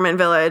Retirement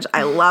Village.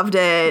 I loved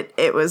it.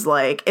 It was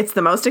like, it's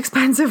the most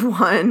expensive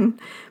one.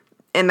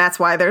 And that's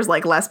why there's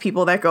like less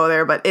people that go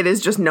there, but it is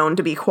just known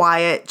to be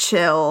quiet,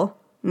 chill.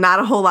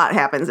 Not a whole lot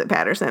happens at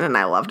Patterson, and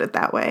I loved it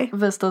that way.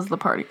 Vista's the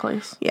party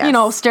place. Yes. You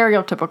know,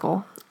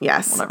 stereotypical.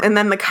 Yes. Whatever. And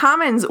then the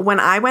Commons, when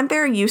I went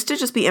there, used to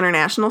just be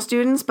international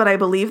students, but I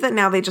believe that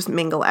now they just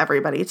mingle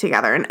everybody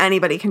together, and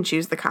anybody can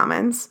choose the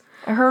Commons.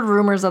 I heard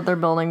rumors that they're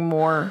building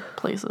more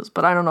places,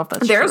 but I don't know if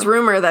that's There's true.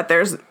 rumor that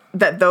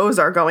those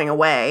are going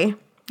away,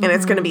 and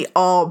it's going to be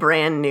all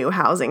brand new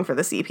housing for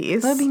the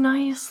CPs. That'd be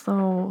nice,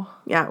 though.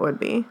 Yeah, it would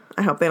be.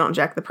 I hope they don't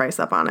jack the price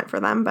up on it for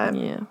them, but...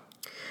 Yeah.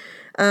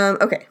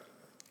 Okay.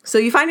 So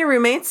you find your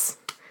roommates,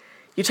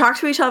 you talk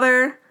to each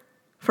other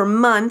for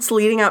months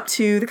leading up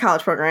to the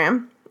college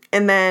program,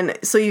 and then,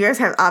 so you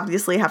guys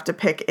obviously have to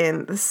pick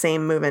in the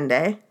same move-in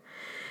day,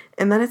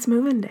 and then it's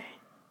move-in day.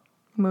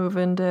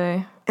 Move-in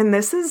day. And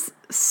this is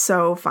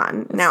so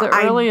fun. It's the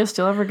earliest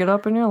you'll ever get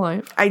up in your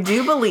life. I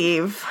do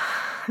believe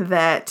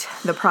that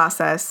the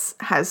process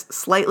has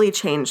slightly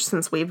changed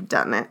since we've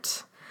done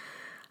it.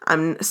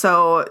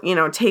 So,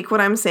 take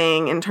what I'm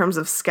saying in terms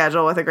of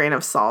schedule with a grain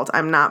of salt.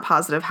 I'm not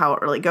positive how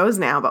it really goes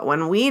now, but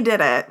when we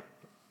did it,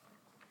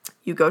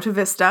 you go to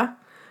Vista,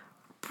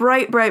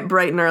 bright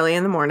and early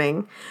in the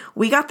morning.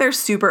 We got there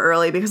super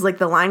early because,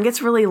 the line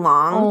gets really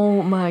long.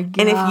 Oh, my God.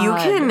 And if you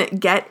can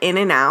get in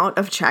and out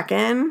of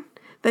check-in,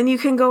 then you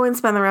can go and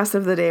spend the rest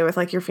of the day with,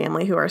 your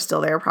family who are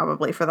still there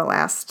probably for the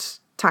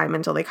last time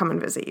until they come and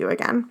visit you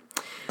again.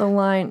 The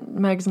line,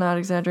 Meg's not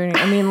exaggerating.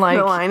 I mean,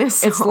 the line is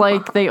so it's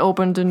like they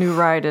opened a new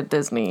ride at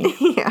Disney.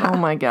 Yeah. Oh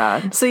my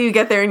God. So you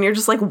get there and you're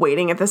just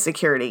waiting at the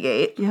security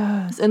gate.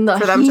 Yes. And the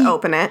for them heat, to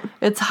open it.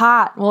 It's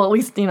hot. Well, at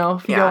least,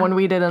 if you go when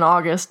we did in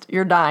August,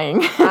 you're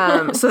dying.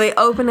 So they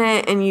open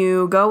it and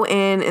you go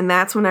in, and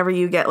that's whenever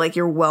you get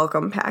your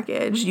welcome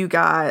package. You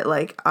got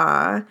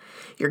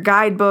your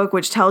guidebook,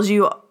 which tells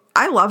you,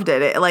 I loved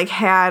it. It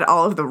had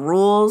all of the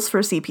rules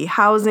for CP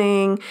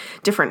housing,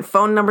 different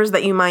phone numbers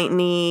that you might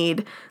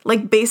need,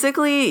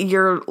 basically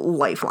your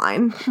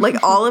lifeline.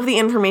 All of the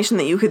information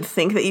that you could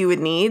think that you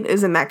would need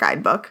is in that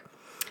guidebook.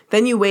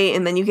 Then you wait,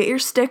 and then you get your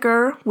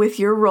sticker with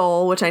your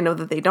role, which I know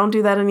that they don't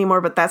do that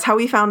anymore, but that's how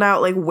we found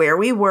out where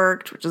we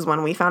worked, which is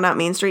when we found out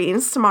Main Street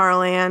Eden's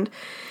Tomorrowland.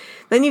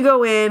 Then you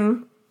go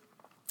in,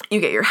 you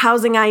get your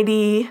housing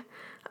ID,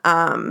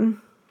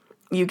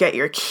 you get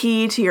your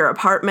key to your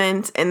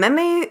apartment, and then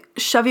they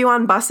shove you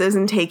on buses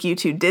and take you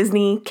to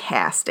Disney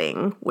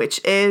Casting,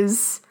 which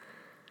is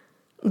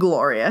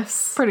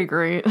glorious. Pretty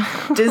great.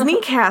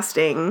 Disney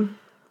Casting,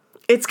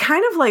 it's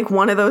kind of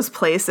one of those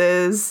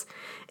places,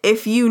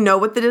 if you know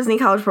what the Disney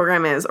College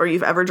Program is, or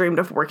you've ever dreamed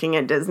of working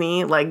at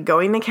Disney,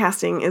 going to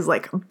casting is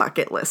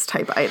bucket list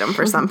type item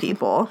for some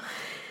people.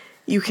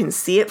 You can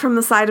see it from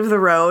the side of the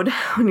road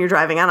when you're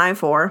driving on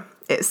I-4.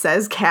 It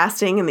says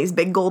casting in these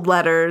big gold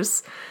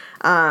letters.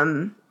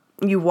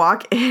 You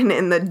walk in,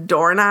 and the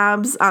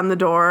doorknobs on the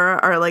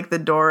door are the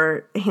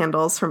door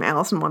handles from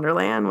Alice in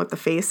Wonderland with the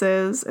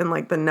faces, and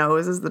the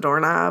nose is the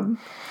doorknob.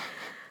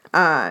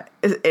 And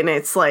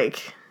it's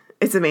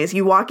it's amazing.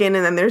 You walk in,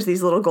 and then there's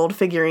these little gold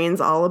figurines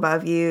all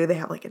above you. They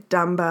have a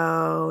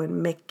Dumbo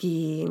and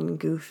Mickey and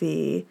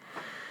Goofy.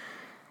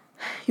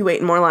 You wait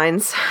in more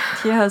lines.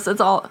 Yes,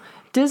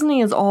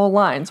 Disney is all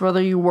lines,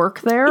 whether you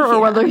work there or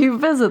whether you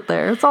visit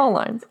there. It's all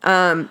lines.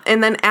 And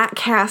then at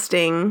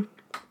casting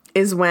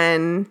is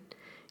when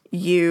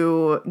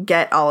you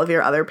get all of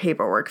your other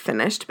paperwork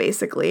finished,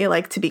 basically,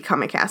 to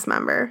become a cast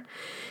member.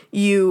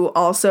 You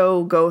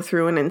also go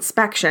through an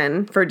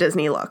inspection for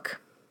Disney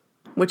Look,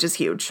 which is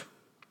huge.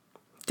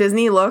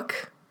 Disney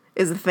Look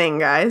is a thing,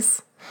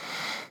 guys.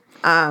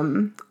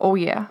 Oh,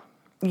 yeah.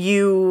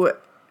 You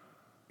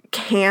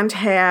can't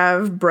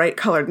have bright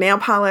colored nail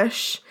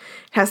polish.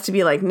 It has to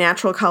be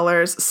natural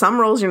colors. Some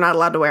roles you're not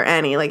allowed to wear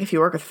any, if you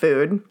work with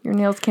food. Your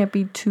nails can't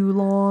be too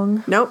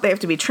long. Nope, they have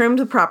to be trimmed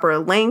the proper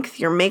length.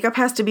 Your makeup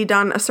has to be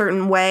done a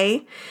certain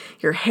way.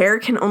 Your hair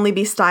can only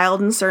be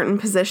styled in certain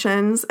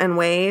positions and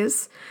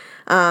ways.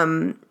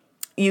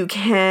 You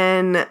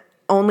can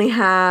only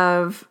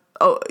have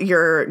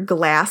your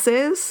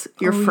glasses,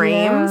 your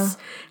frames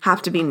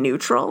have to be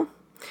neutral.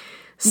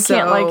 You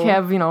can't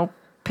have,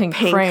 pink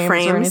frames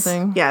or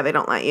anything. Yeah, they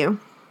don't let you.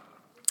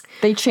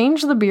 They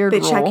changed the beard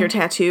rule. They check your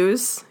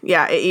tattoos.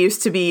 Yeah, it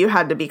used to be you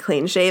had to be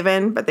clean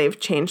shaven, but they've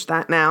changed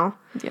that now.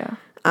 Yeah.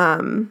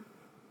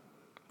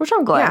 Which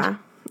I'm glad. Yeah,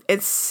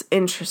 it's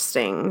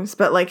interesting,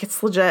 but like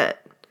it's legit.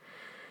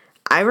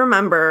 I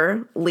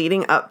remember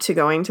leading up to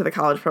going to the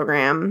college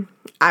program,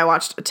 I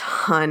watched a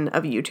ton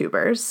of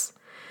YouTubers.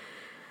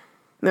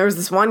 There was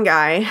this one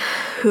guy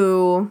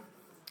who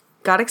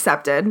got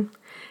accepted,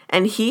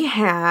 and he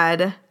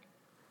had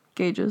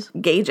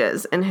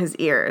Gauges in his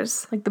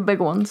ears. like the big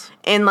ones.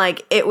 And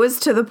like it was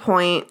to the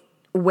point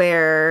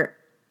where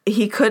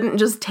he couldn't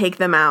just take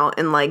them out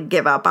and like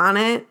give up on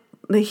it.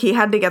 Like, he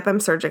had to get them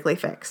surgically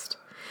fixed.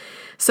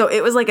 So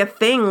it was like a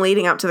thing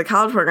leading up to the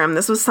college program.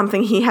 This was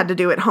something he had to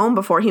do at home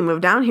before he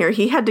moved down here.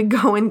 He had to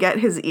go and get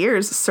his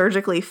ears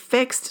surgically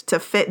fixed to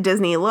fit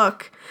Disney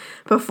look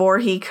before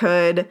he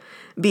could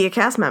be a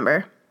cast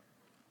member.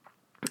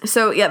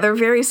 So yeah, they're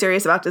very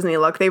serious about Disney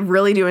look. They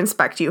really do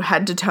inspect you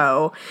head to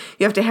toe.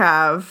 You have to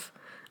have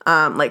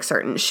like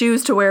certain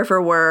shoes to wear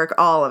for work,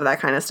 all of that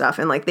kind of stuff.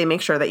 And like they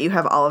make sure that you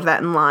have all of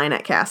that in line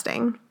at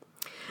casting.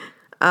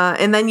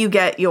 And then you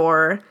get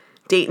your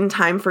date and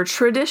time for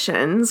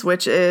Traditions,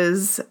 which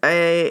is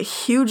a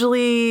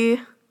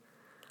hugely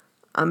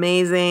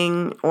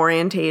amazing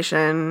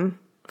orientation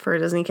for a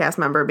Disney cast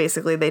member.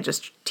 Basically, they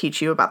just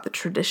teach you about the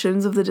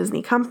traditions of the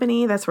Disney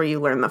company. That's where you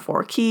learn the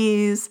 4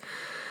 keys.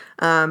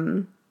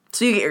 So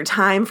you get your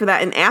time for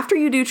that. And after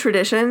you do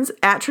Traditions,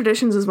 at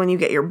Traditions is when you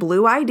get your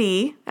Blue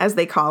ID, as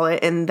they call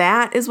it. And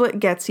that is what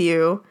gets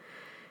you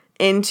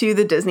into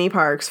the Disney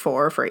parks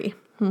for free.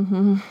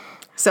 Mm-hmm.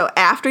 So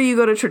after you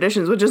go to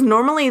Traditions, which is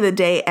normally the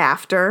day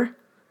after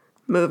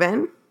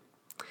move-in,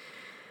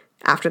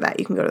 after that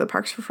you can go to the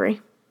parks for free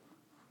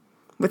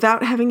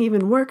without having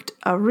even worked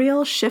a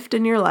real shift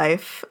in your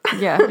life.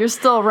 Yeah, you're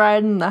still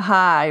riding the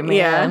high,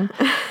 man.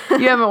 Yeah.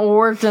 You haven't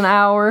worked an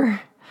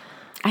hour.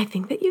 I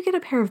think that you get a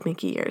pair of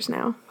Mickey ears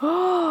now.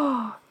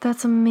 Oh,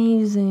 that's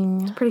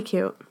amazing. It's pretty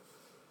cute.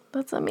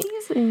 That's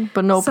amazing.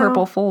 But no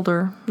purple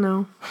folder.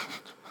 No.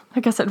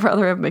 I guess I'd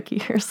rather have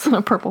Mickey ears than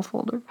a purple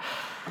folder.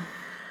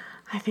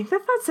 I think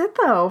that's it,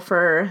 though,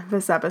 for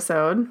this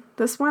episode.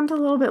 This went a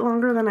little bit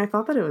longer than I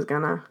thought that it was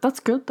gonna. That's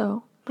good,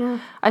 though. Yeah.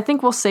 I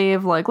think we'll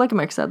save, like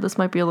Mike said, this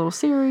might be a little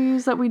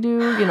series that we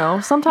do. You know,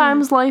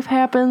 sometimes life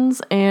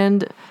happens,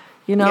 and,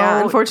 you know.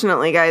 Yeah,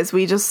 unfortunately, guys,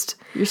 we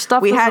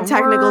had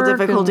technical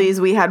difficulties.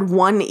 We had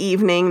one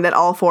evening that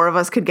all 4 of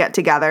us could get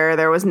together.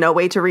 There was no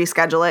way to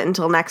reschedule it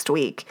until next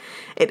week.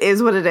 It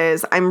is what it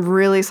is. I'm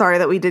really sorry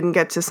that we didn't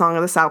get to Song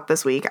of the South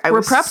this week. I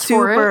was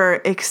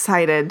super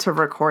excited to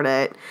record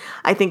it.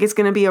 I think it's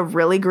going to be a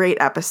really great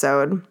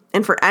episode.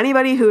 And for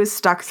anybody who is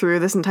stuck through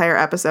this entire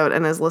episode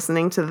and is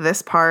listening to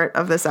this part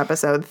of this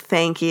episode,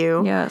 thank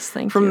you. Yes,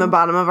 thank you. From the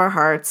bottom of our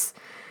hearts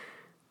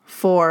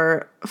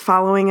for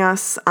following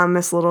us on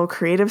this little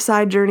creative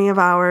side journey of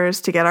ours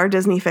to get our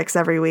Disney fix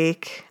every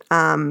week.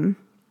 Thank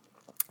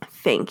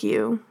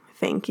you.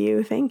 Thank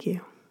you. Thank you.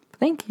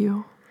 Thank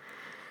you.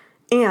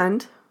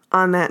 And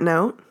on that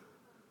note,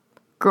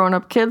 Grown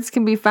Up Kids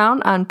can be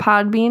found on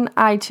Podbean,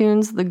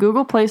 iTunes, the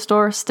Google Play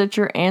Store,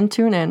 Stitcher, and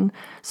TuneIn.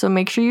 So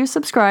make sure you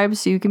subscribe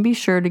so you can be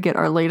sure to get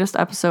our latest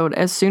episode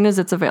as soon as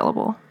it's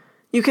available.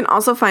 You can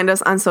also find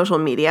us on social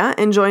media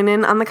and join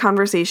in on the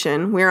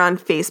conversation. We're on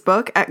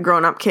Facebook at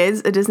Grown Up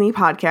Kids, a Disney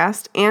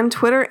podcast, and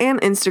Twitter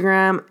and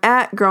Instagram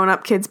at Grown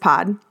Up Kids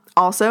Pod.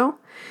 Also,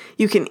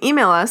 you can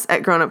email us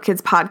at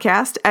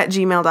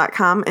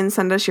grownupkidspodcast@gmail.com and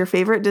send us your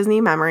favorite Disney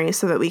memory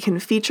so that we can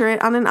feature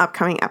it on an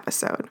upcoming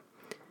episode.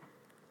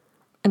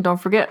 And don't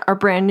forget our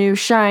brand new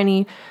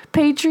shiny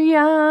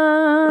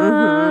Patreon.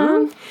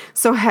 Mm-hmm.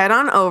 So head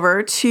on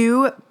over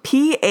to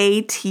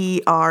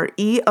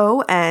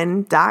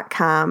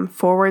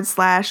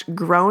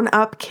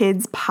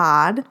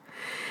patreon.com/grownupkidspod.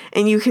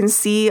 And you can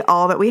see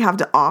all that we have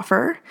to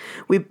offer.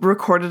 We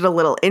recorded a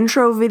little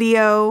intro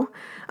video.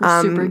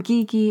 Super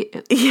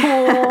geeky. It's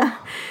cool.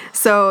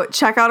 So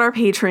check out our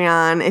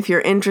Patreon. If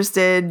you're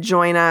interested,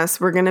 join us.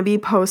 We're going to be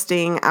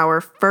posting our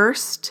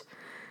first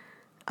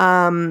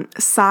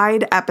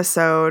side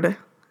episode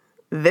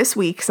this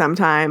week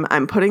sometime.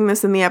 I'm putting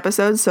this in the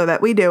episode so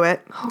that we do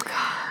it. Oh, God.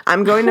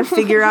 I'm going to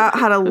figure out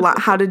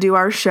how to do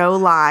our show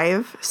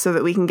live so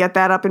that we can get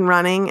that up and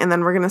running. And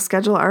then we're going to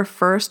schedule our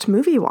first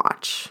movie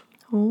watch.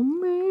 Oh,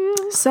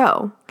 man.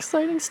 So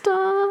exciting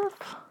stuff.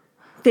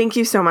 Thank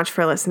you so much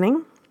for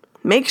listening.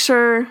 Make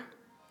sure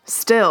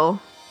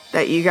still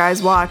that you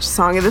guys watch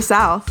Song of the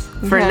South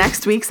for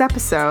next week's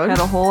episode. Had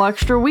a whole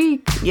extra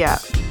week. Yeah.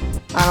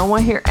 I don't want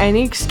to hear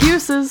any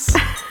excuses.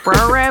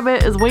 Brer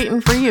Rabbit is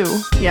waiting for you.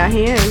 Yeah,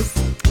 he is.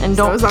 And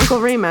so is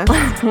Uncle Remus.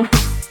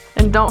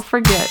 And don't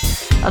forget,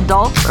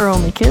 adults are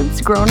only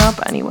kids grown up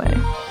anyway.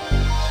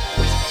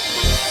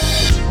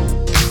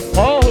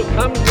 All who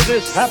come to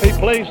this happy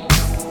place,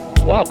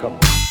 welcome.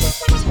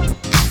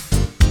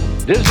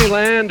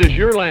 Disneyland is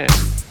your land.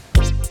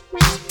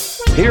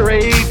 Here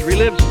age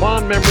relives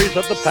fond memories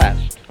of the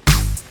past.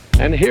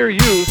 And here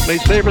youth may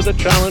savor the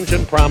challenge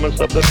and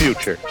promise of the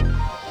future.